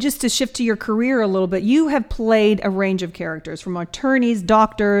 Just to shift to your career a little bit, you have played a range of characters, from attorneys,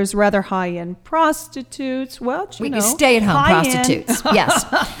 doctors, rather high-end prostitutes. Well, stay-at-home prostitutes. Yes,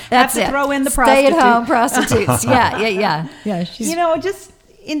 that's have to it. Throw in the prostitute. Stay-at-home prostitutes. Yeah. Just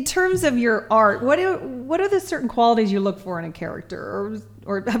in terms of your art, what are the certain qualities you look for in a character,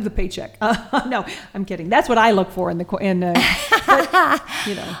 or have the paycheck? No, I'm kidding. That's what I look for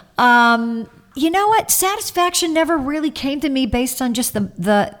You know what? Satisfaction never really came to me based on just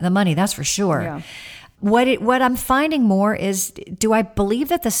the money. That's for sure. Yeah. What I'm finding more is, do I believe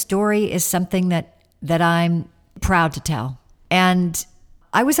that the story is something that I'm proud to tell? And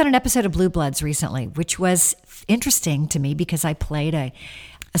I was on an episode of Blue Bloods recently, which was interesting to me because I played a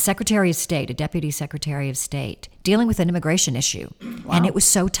Secretary of State, a Deputy Secretary of State, dealing with an immigration issue. Wow. And it was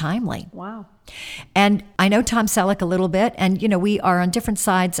so timely. Wow. And I know Tom Selleck a little bit, and we are on different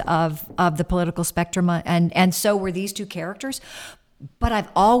sides of the political spectrum, and so were these two characters. But I've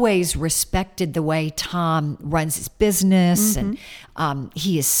always respected the way Tom runs his business, and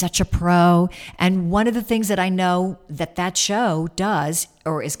he is such a pro. And one of the things that I know that show does,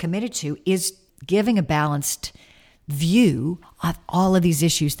 or is committed to, is giving a balanced view of all of these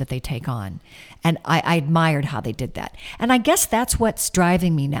issues that they take on. And I admired how they did that. And I guess that's what's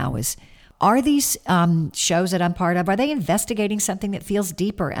driving me now is, are these shows that I'm part of, are they investigating something that feels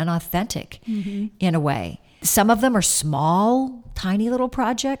deeper and authentic in a way? Some of them are small, tiny little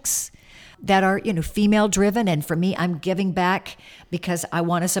projects that are, female driven. And for me, I'm giving back because I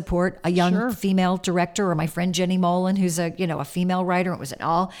want to support a young female director, or my friend Jenny Molan, who's a female writer.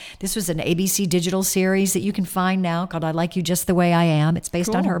 This was an ABC digital series that you can find now called I Like You Just the Way I Am. It's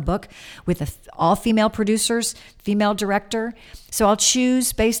based on her book with all female producers, female director. So I'll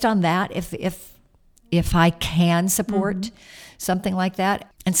choose based on that if I can support something like that.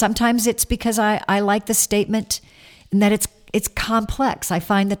 And sometimes it's because I like the statement and that it's complex. I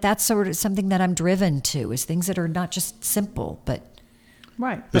find that that's sort of something that I'm driven to, is things that are not just simple, but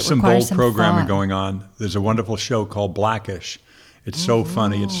There's some bold programming going on. There's a wonderful show called Blackish. It's so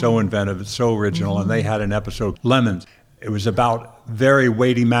funny. It's so inventive. It's so original. And they had an episode, Lemons. It was about very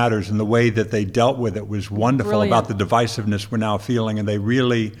weighty matters, and the way that they dealt with it was wonderful. About the divisiveness we're now feeling. And they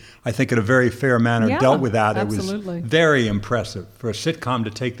really, I think in a very fair manner, dealt with that. Absolutely. It was very impressive. For a sitcom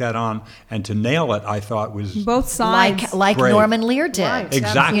to take that on and to nail it, I thought was both sides. Like great. Norman Lear did. Right.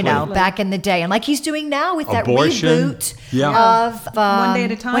 Exactly. Back in the day. And like he's doing now with Abortion. that reboot of One Day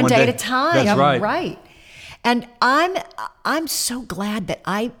at a Time. One Day at a Time. That's right. Right. And I'm so glad that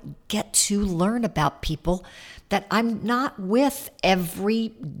I get to learn about people that I'm not with every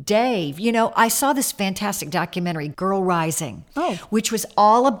day. I saw this fantastic documentary, Girl Rising, which was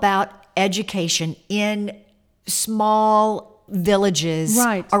all about education in small villages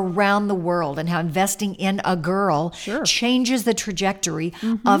around the world, and how investing in a girl changes the trajectory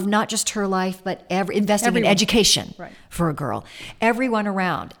of not just her life, but investing in education for a girl, everyone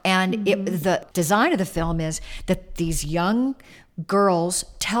around. And the design of the film is that these young girls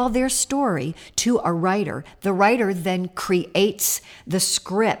tell their story to a writer. The writer then creates the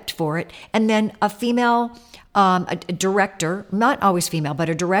script for it, and then a female a director, not always female, but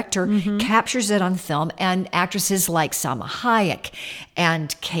a director captures it on film, and actresses like Salma Hayek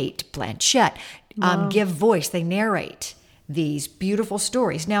and Cate Blanchett give voice. They narrate these beautiful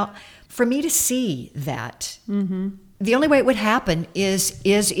stories. Now, for me to see that, the only way it would happen is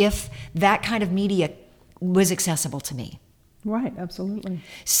if that kind of media was accessible to me. Right, absolutely.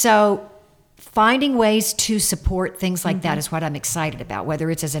 So finding ways to support things like that is what I'm excited about, whether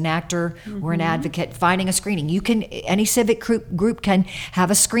it's as an actor or an advocate, finding a screening. Any civic group can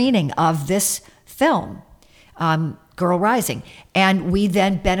have a screening of this film, Girl Rising. And we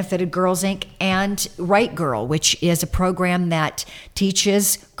then benefited Girls Inc. and Right Girl, which is a program that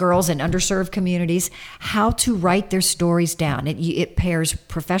teaches girls in underserved communities how to write their stories down. It pairs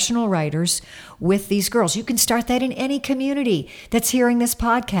professional writers with these girls. You can start that in any community that's hearing this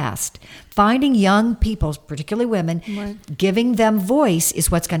podcast. Finding young people, particularly women, giving them voice is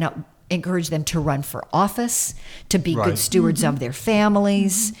what's going to encourage them to run for office, to be good stewards of their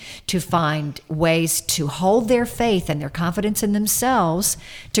families, to find ways to hold their faith and their confidence in themselves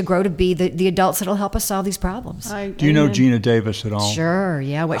to grow to be the adults that'll help us solve these problems. Do you know Gina Davis at all? Sure,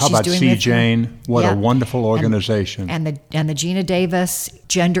 yeah. What How she's about doing C. with Jane? What a wonderful organization. And the Gina Davis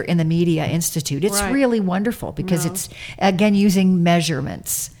Gender in the Media Institute. It's really wonderful because it's, again, using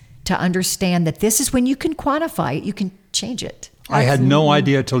measurements to understand that this is when you can quantify it, you can change it. I had no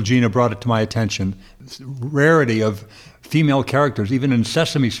idea till Gina brought it to my attention. Rarity of female characters, even in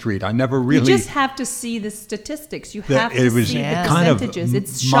Sesame Street. I never really... You just have to see the statistics. You have to see the kind percentages.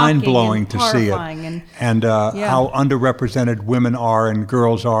 It's mind-blowing to see it. And how underrepresented women are and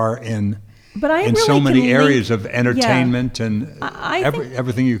girls are in so many areas of entertainment and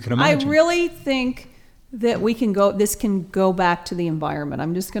everything you can imagine. I really think that this can go back to the environment.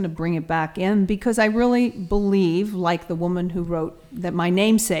 I'm just going to bring it back in because I really believe, like the woman who wrote that, my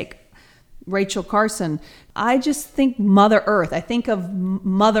namesake, Rachel Carson, I just think Mother Earth. I think of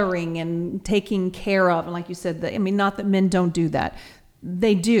mothering and taking care of, and like you said, not that men don't do that.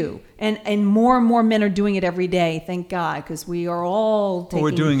 They do. And more men are doing it every day, thank God, because we are all taking...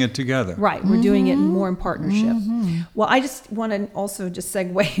 Well, we're doing it together. Right, we're doing it more in partnership. Well, I just want to also just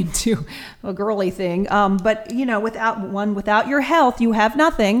segue into a girly thing. But, without your health, you have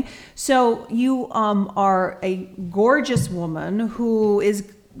nothing. So you are a gorgeous woman who is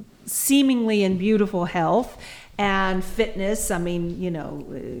seemingly in beautiful health and fitness. I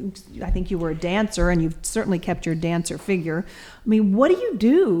think you were a dancer, and you've certainly kept your dancer figure. What do you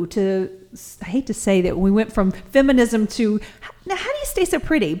do to, I hate to say that we went from feminism to, now how do you stay so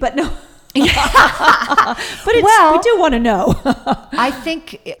pretty? But no. But we do want to know. I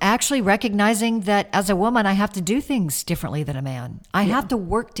think actually recognizing that as a woman, I have to do things differently than a man. I have to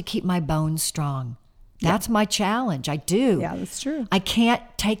work to keep my bones strong. That's my challenge. I do. Yeah, that's true. I can't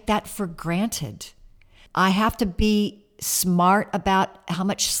take that for granted. I have to be smart about how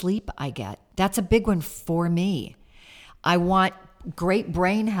much sleep I get. That's a big one for me. I want great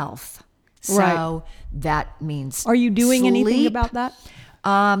brain health. So that means Are you doing anything sleep. about that?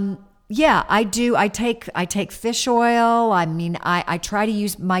 Yeah, I do. I take fish oil. I mean, I try to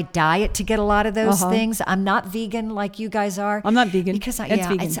use my diet to get a lot of those things. I'm not vegan like you guys are. I'm not vegan. Because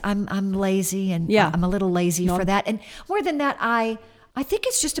Vegan. I'm lazy and I'm a little lazy for that. And more than that, I think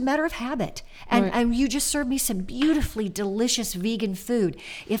it's just a matter of habit. And you just served me some beautifully delicious vegan food.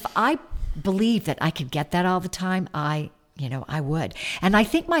 If I believed that I could get that all the time, I would. And I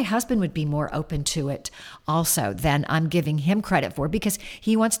think my husband would be more open to it also than I'm giving him credit for, because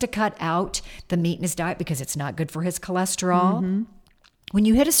he wants to cut out the meat in his diet because it's not good for his cholesterol. When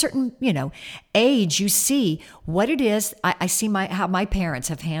you hit a certain, age, you see what it is. I see how my parents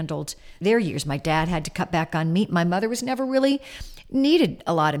have handled their years. My dad had to cut back on meat. My mother was never really needed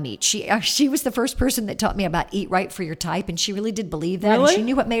a lot of meat. She was the first person that taught me about eat right for your type, and she really did believe that. Really? And she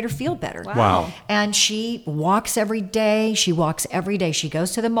knew what made her feel better. Wow. And she walks every day. She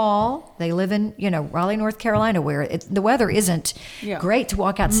goes to the mall. They live in, Raleigh, North Carolina, where the weather isn't great to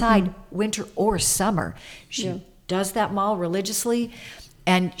walk outside, winter or summer. She does that mall religiously,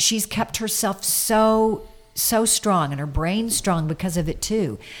 and she's kept herself so strong, and her brain's strong because of it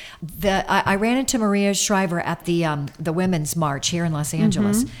too. I ran into Maria Shriver at the Women's March here in Los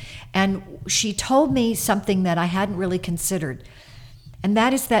Angeles, and she told me something that I hadn't really considered, and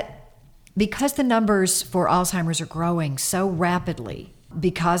that is that because the numbers for Alzheimer's are growing so rapidly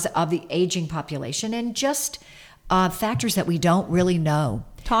because of the aging population and just factors that we don't really know.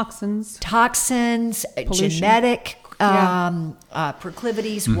 Toxins, Pollution. genetic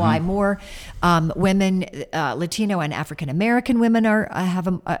proclivities, why more women, Latino and African American women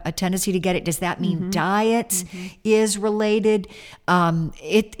have a tendency to get it. Does that mean diet is related?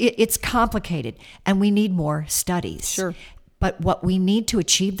 It's complicated, and we need more studies. Sure. But what we need to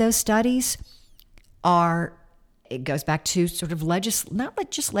achieve those studies it goes back to sort of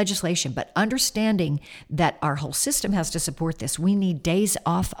not just legislation, but understanding that our whole system has to support this. We need days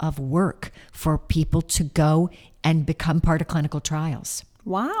off of work for people to go and become part of clinical trials.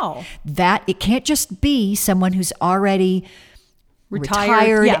 Wow. That it can't just be someone who's already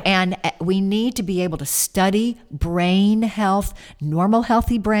retired. And we need to be able to study brain health, normal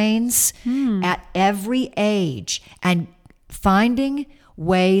healthy brains at every age, and finding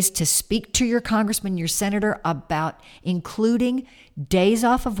ways to speak to your congressman, your senator about including days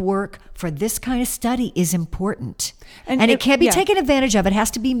off of work for this kind of study is important. And it can't be taken advantage of. It has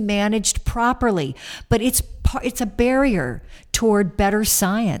to be managed properly. But it's a barrier toward better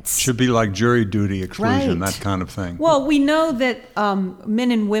science. Should be like jury duty exclusion, that kind of thing. Well, we know that men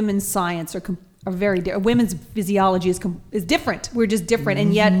and women's science are very different. Women's physiology is different. We're just different,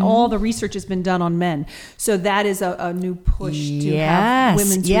 and yet all the research has been done on men. So that is a new push to have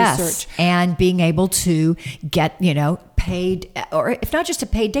women's research, and being able to get paid, or if not just a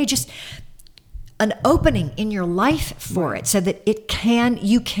paid day, just an opening in your life for it, so that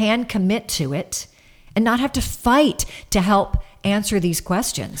you can commit to it and not have to fight to help answer these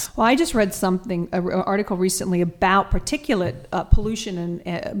questions. Well, I just read an article recently about particulate pollution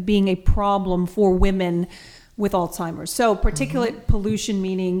and being a problem for women with Alzheimer's. So particulate pollution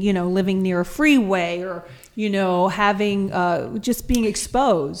meaning, living near a freeway, or, having, just being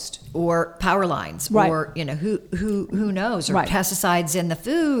exposed. Or power lines, or, who knows, or pesticides in the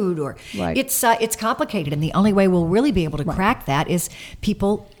food, or it's complicated. And the only way we'll really be able to crack that is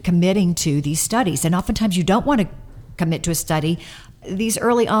people committing to these studies. And oftentimes you don't want to commit to a study. These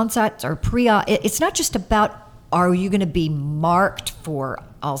early onsets or it's not just about, are you going to be marked for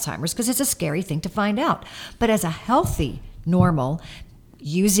Alzheimer's? Because it's a scary thing to find out. But as a healthy normal,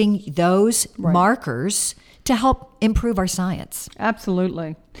 using those markers to help improve our science.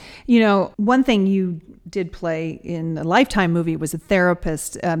 Absolutely. One thing you did play in a Lifetime movie was a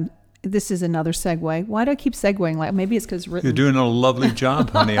therapist. This is another segue. Why do I keep segueing? Maybe it's because written. You're doing a lovely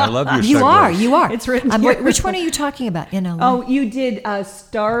job, honey. I love your segues. You are. It's written. Which one are you talking about? You did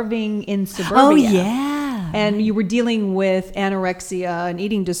Starving in Suburbia. Oh, yeah. And you were dealing with anorexia and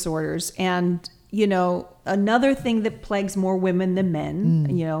eating disorders. And, another thing that plagues more women than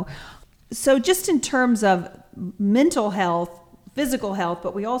men, So just in terms of mental health, physical health,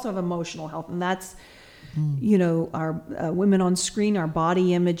 but we also have emotional health. And that's, our women on screen, our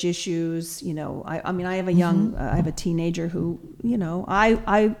body image issues. I have I have a teenager who,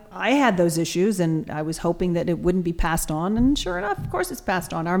 I had those issues, and I was hoping that it wouldn't be passed on, and sure enough, of course, it's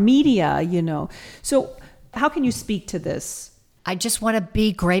passed on. Our media, So, how can you speak to this? I just want to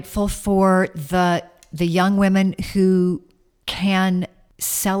be grateful for the young women who can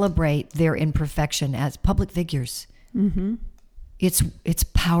celebrate their imperfection as public figures. It's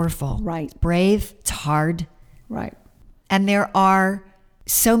powerful. Right. It's brave. It's hard. Right. And there are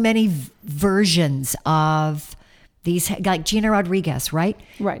so many versions of these, like Gina Rodriguez, right?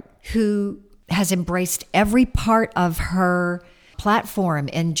 Right. Who has embraced every part of her platform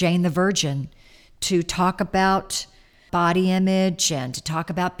in Jane the Virgin to talk about body image and to talk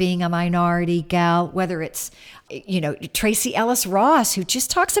about being a minority gal, whether it's, Tracy Ellis Ross, who just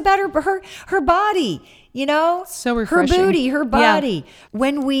talks about her body, So refreshing. her booty, her body. Yeah.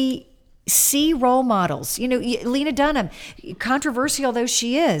 When we see role models, Lena Dunham, controversial though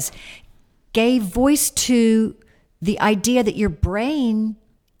she is, gave voice to the idea that your brain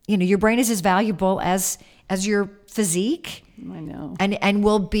is as valuable as your physique. I know. And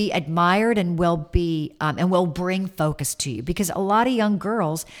will be admired and will be and will bring focus to you, because a lot of young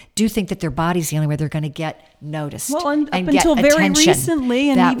girls do think that their body's the only way they're going to get noticed. Well, and up get until very attention. recently,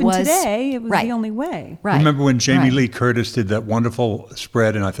 and That even today, it was right. the only way. Right. Remember when Jamie Right. Lee Curtis did that wonderful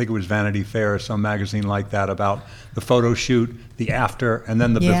spread, and I think it was Vanity Fair or some magazine like that, about the photo shoot, the after, and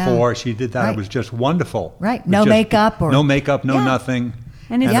then the Yeah. before. She did that. Right. It was just wonderful. Right. It was No just makeup or- no makeup, no Yeah. nothing.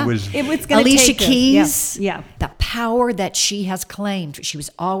 And it yeah. was It was going to Alicia take us. Keys, Yeah. the power that she has claimed. She was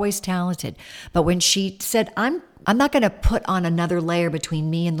always talented, but when she said, "I'm not going to put on another layer between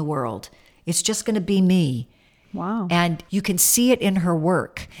me and the world. It's just going to be me." Wow. And you can see it in her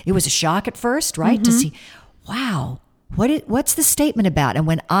work. It was a shock at first, right? To see, wow, what's the statement about? And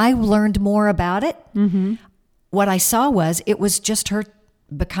when I learned more about it, what I saw was it was just her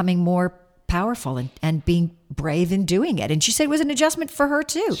becoming more powerful and being brave in doing it. And she said it was an adjustment for her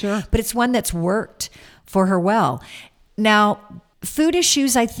too. Sure. But it's one that's worked for her well. Now, food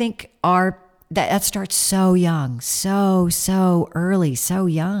issues, I think, are that starts so young, so early, so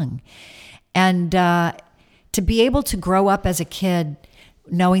young. And to be able to grow up as a kid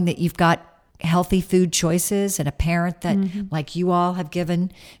knowing that you've got healthy food choices and a parent that like you all have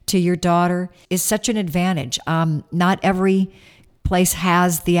given to your daughter is such an advantage. Not every place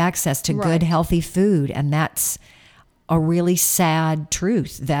has the access to good, healthy food. And that's a really sad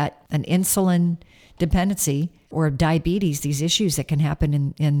truth, that an insulin dependency or diabetes, these issues that can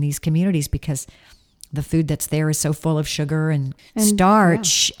happen in these communities because the food that's there is so full of sugar and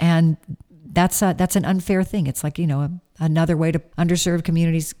starch. Yeah. And that's an unfair thing. It's like, another way to underserved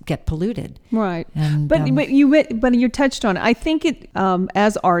communities get polluted. Right. And, but you touched on it. I think it,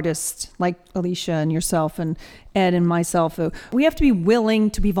 as artists like Alicia and yourself and Ed and myself, we have to be willing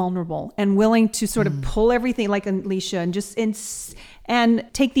to be vulnerable and willing to sort of pull everything like Alicia and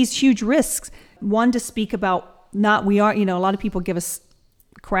take these huge risks. One, to speak about a lot of people give us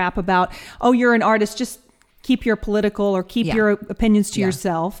crap about, oh, you're an artist, just keep your political or keep your opinions to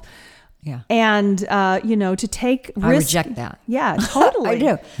yourself. Yeah. And, to take risks. I reject that. Yeah, totally. I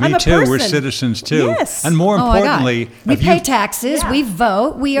do. I'm Me a too. person. We're citizens too. Yes. And more Oh my God. importantly, we have pay you- taxes, Yeah. we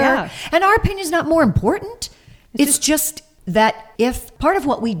vote, we are, Yeah. and our opinion is not more important. It's just that if part of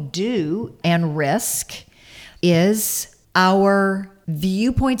what we do and risk is our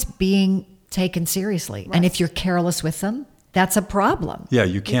viewpoints being taken seriously. Right. And if you're careless with them, that's a problem. Yeah,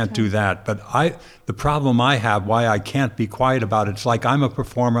 you can't do that. But the problem I have, why I can't be quiet about it, it's like I'm a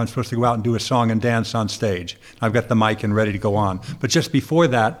performer. I'm supposed to go out and do a song and dance on stage. I've got the mic and ready to go on. But just before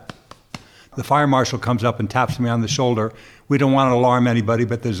that, the fire marshal comes up and taps me on the shoulder. We don't want to alarm anybody,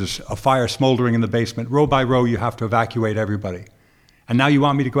 but there's a fire smoldering in the basement. Row by row, you have to evacuate everybody. And now you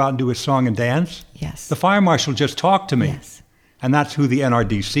want me to go out and do a song and dance? Yes. The fire marshal just talked to me. Yes. And that's who the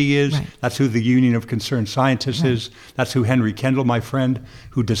NRDC is. Right. That's who the Union of Concerned Scientists is. That's who Henry Kendall, my friend,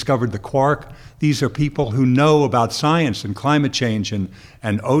 who discovered the quark. These are people who know about science and climate change and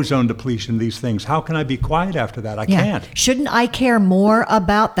ozone depletion, these things. How can I be quiet after that? I can't. Shouldn't I care more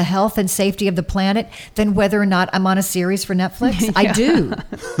about the health and safety of the planet than whether or not I'm on a series for Netflix? I do.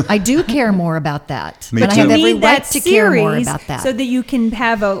 I do care more about that. Me and too. I have every need right that to care more series about that. so that you can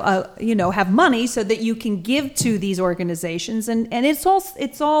have have money so that you can give to these organizations, and it's all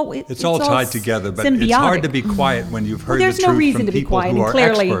tied together, but symbiotic. it's hard to be quiet when you've heard There's the no truth reason from to be people quiet, who and are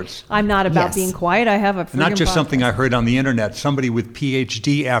clearly experts. I'm not about Yes. being quiet. I have a And not just friggin' something podcast. I heard on the internet, somebody with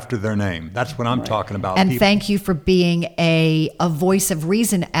PhD after their name. That's what I'm talking about. And People- thank you for being a voice of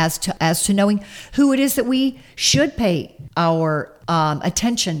reason as to knowing who it is that we should pay our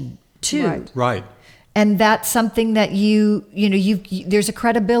attention to. Right. And that's something that there's a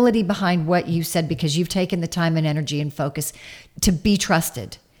credibility behind what you said because you've taken the time and energy and focus to be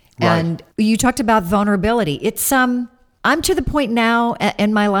trusted. Right. And you talked about vulnerability. It's I'm to the point now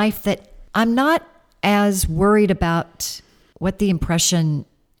in my life that I'm not as worried about what the impression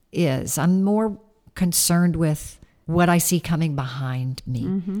is. I'm more concerned with what I see coming behind me.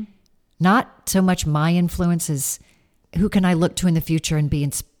 Mm-hmm. Not so much my influence as who can I look to in the future and be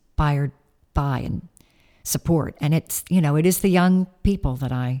inspired by and support? And it's, it is the young people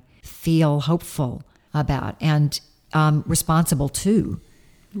that I feel hopeful about and responsible to.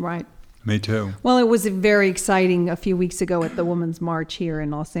 Right. Me too. Well, it was very exciting a few weeks ago at the Women's March here in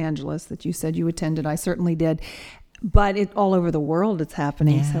Los Angeles that you said you attended. I certainly did. But all over the world it's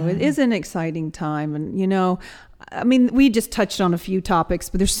happening. Yeah. So it is an exciting time. And, we just touched on a few topics,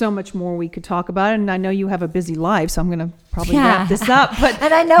 but there's so much more we could talk about. And I know you have a busy life, so I'm going to probably wrap this up. But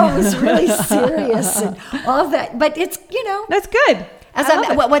and I know it was really serious and all of that. But it's, That's good.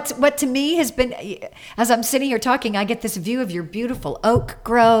 What to me has been, as I'm sitting here talking, I get this view of your beautiful oak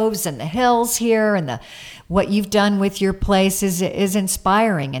groves and the hills here, and what you've done with your place is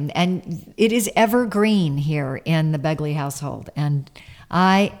inspiring, and it is evergreen here in the Begley household, and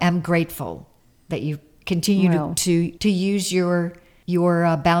I am grateful that you continue to use your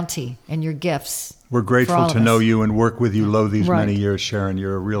bounty and your gifts. We're grateful to know you and work with you these many years, Sharon.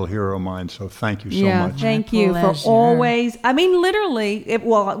 You're a real hero of mine, so thank you so much. Thank you for always. Literally,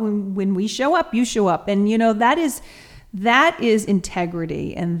 when we show up, you show up, and that is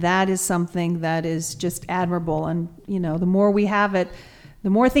integrity, and that is something that is just admirable. And the more we have it, the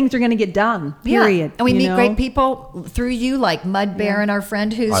more things are going to get done, period. Yeah. And we meet great people through you, like Mud Baron, our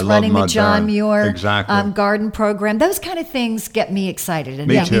friend who's running the John Muir garden program. Those kind of things get me excited and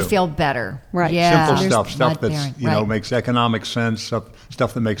make me feel better. Right. Yeah. Simple stuff that's, makes economic sense,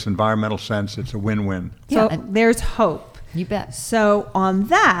 stuff that makes environmental sense. It's a win-win. So there's hope. You bet. So on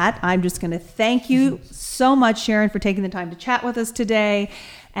that, I'm just going to thank you so much, Sharon, for taking the time to chat with us today.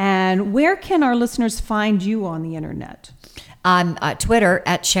 And where can our listeners find you on the internet? On Twitter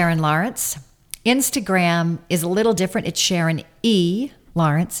at Sharon Lawrence. Instagram is a little different. It's Sharon E.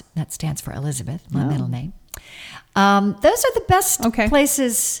 Lawrence. That stands for Elizabeth, my middle name. Those are the best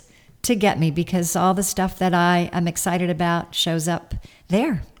places to get me because all the stuff that I am excited about shows up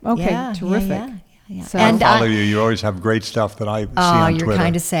there. Okay, terrific. Yeah. So I follow you. You always have great stuff that I see on Twitter. You're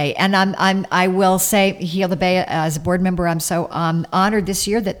kind to say. And I will say, Heal the Bay, as a board member, I'm so honored this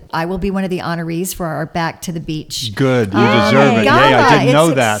year that I will be one of the honorees for our Back to the Beach. Good. You deserve it. Gala. I didn't know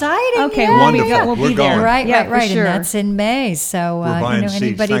that. It's exciting. Okay, wonderful. We'll be going. there. Right. Sure. And that's in May. So, we're buying seats.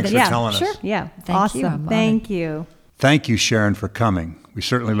 anybody Thanks for telling us. Sure. Yeah. Thank you. Thank you. Thank you, Sharon, for coming. We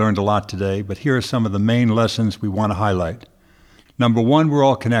certainly learned a lot today, but here are some of the main lessons we want to highlight. Number one, we're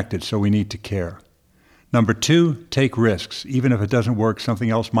all connected, so we need to care. Number two, take risks. Even if it doesn't work, something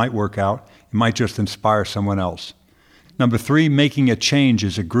else might work out. It might just inspire someone else. Number three, making a change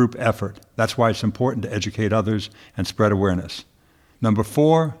is a group effort. That's why it's important to educate others and spread awareness. Number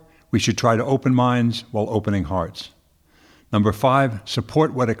four, we should try to open minds while opening hearts. Number five,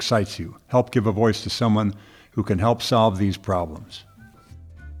 support what excites you. Help give a voice to someone who can help solve these problems.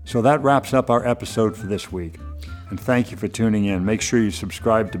 So that wraps up our episode for this week. And thank you for tuning in. Make sure you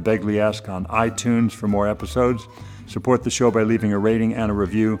subscribe to Begleyesque on iTunes for more episodes. Support the show by leaving a rating and a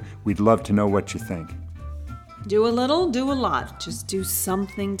review. We'd love to know what you think. Do a little, do a lot. Just do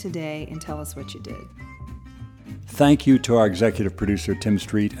something today and tell us what you did. Thank you to our executive producer, Tim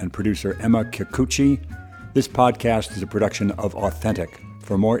Street, and producer, Emma Kikuchi. This podcast is a production of Authentic.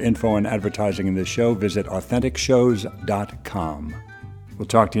 For more info and advertising in this show, visit AuthenticShows.com. We'll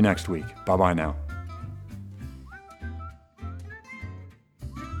talk to you next week. Bye-bye now.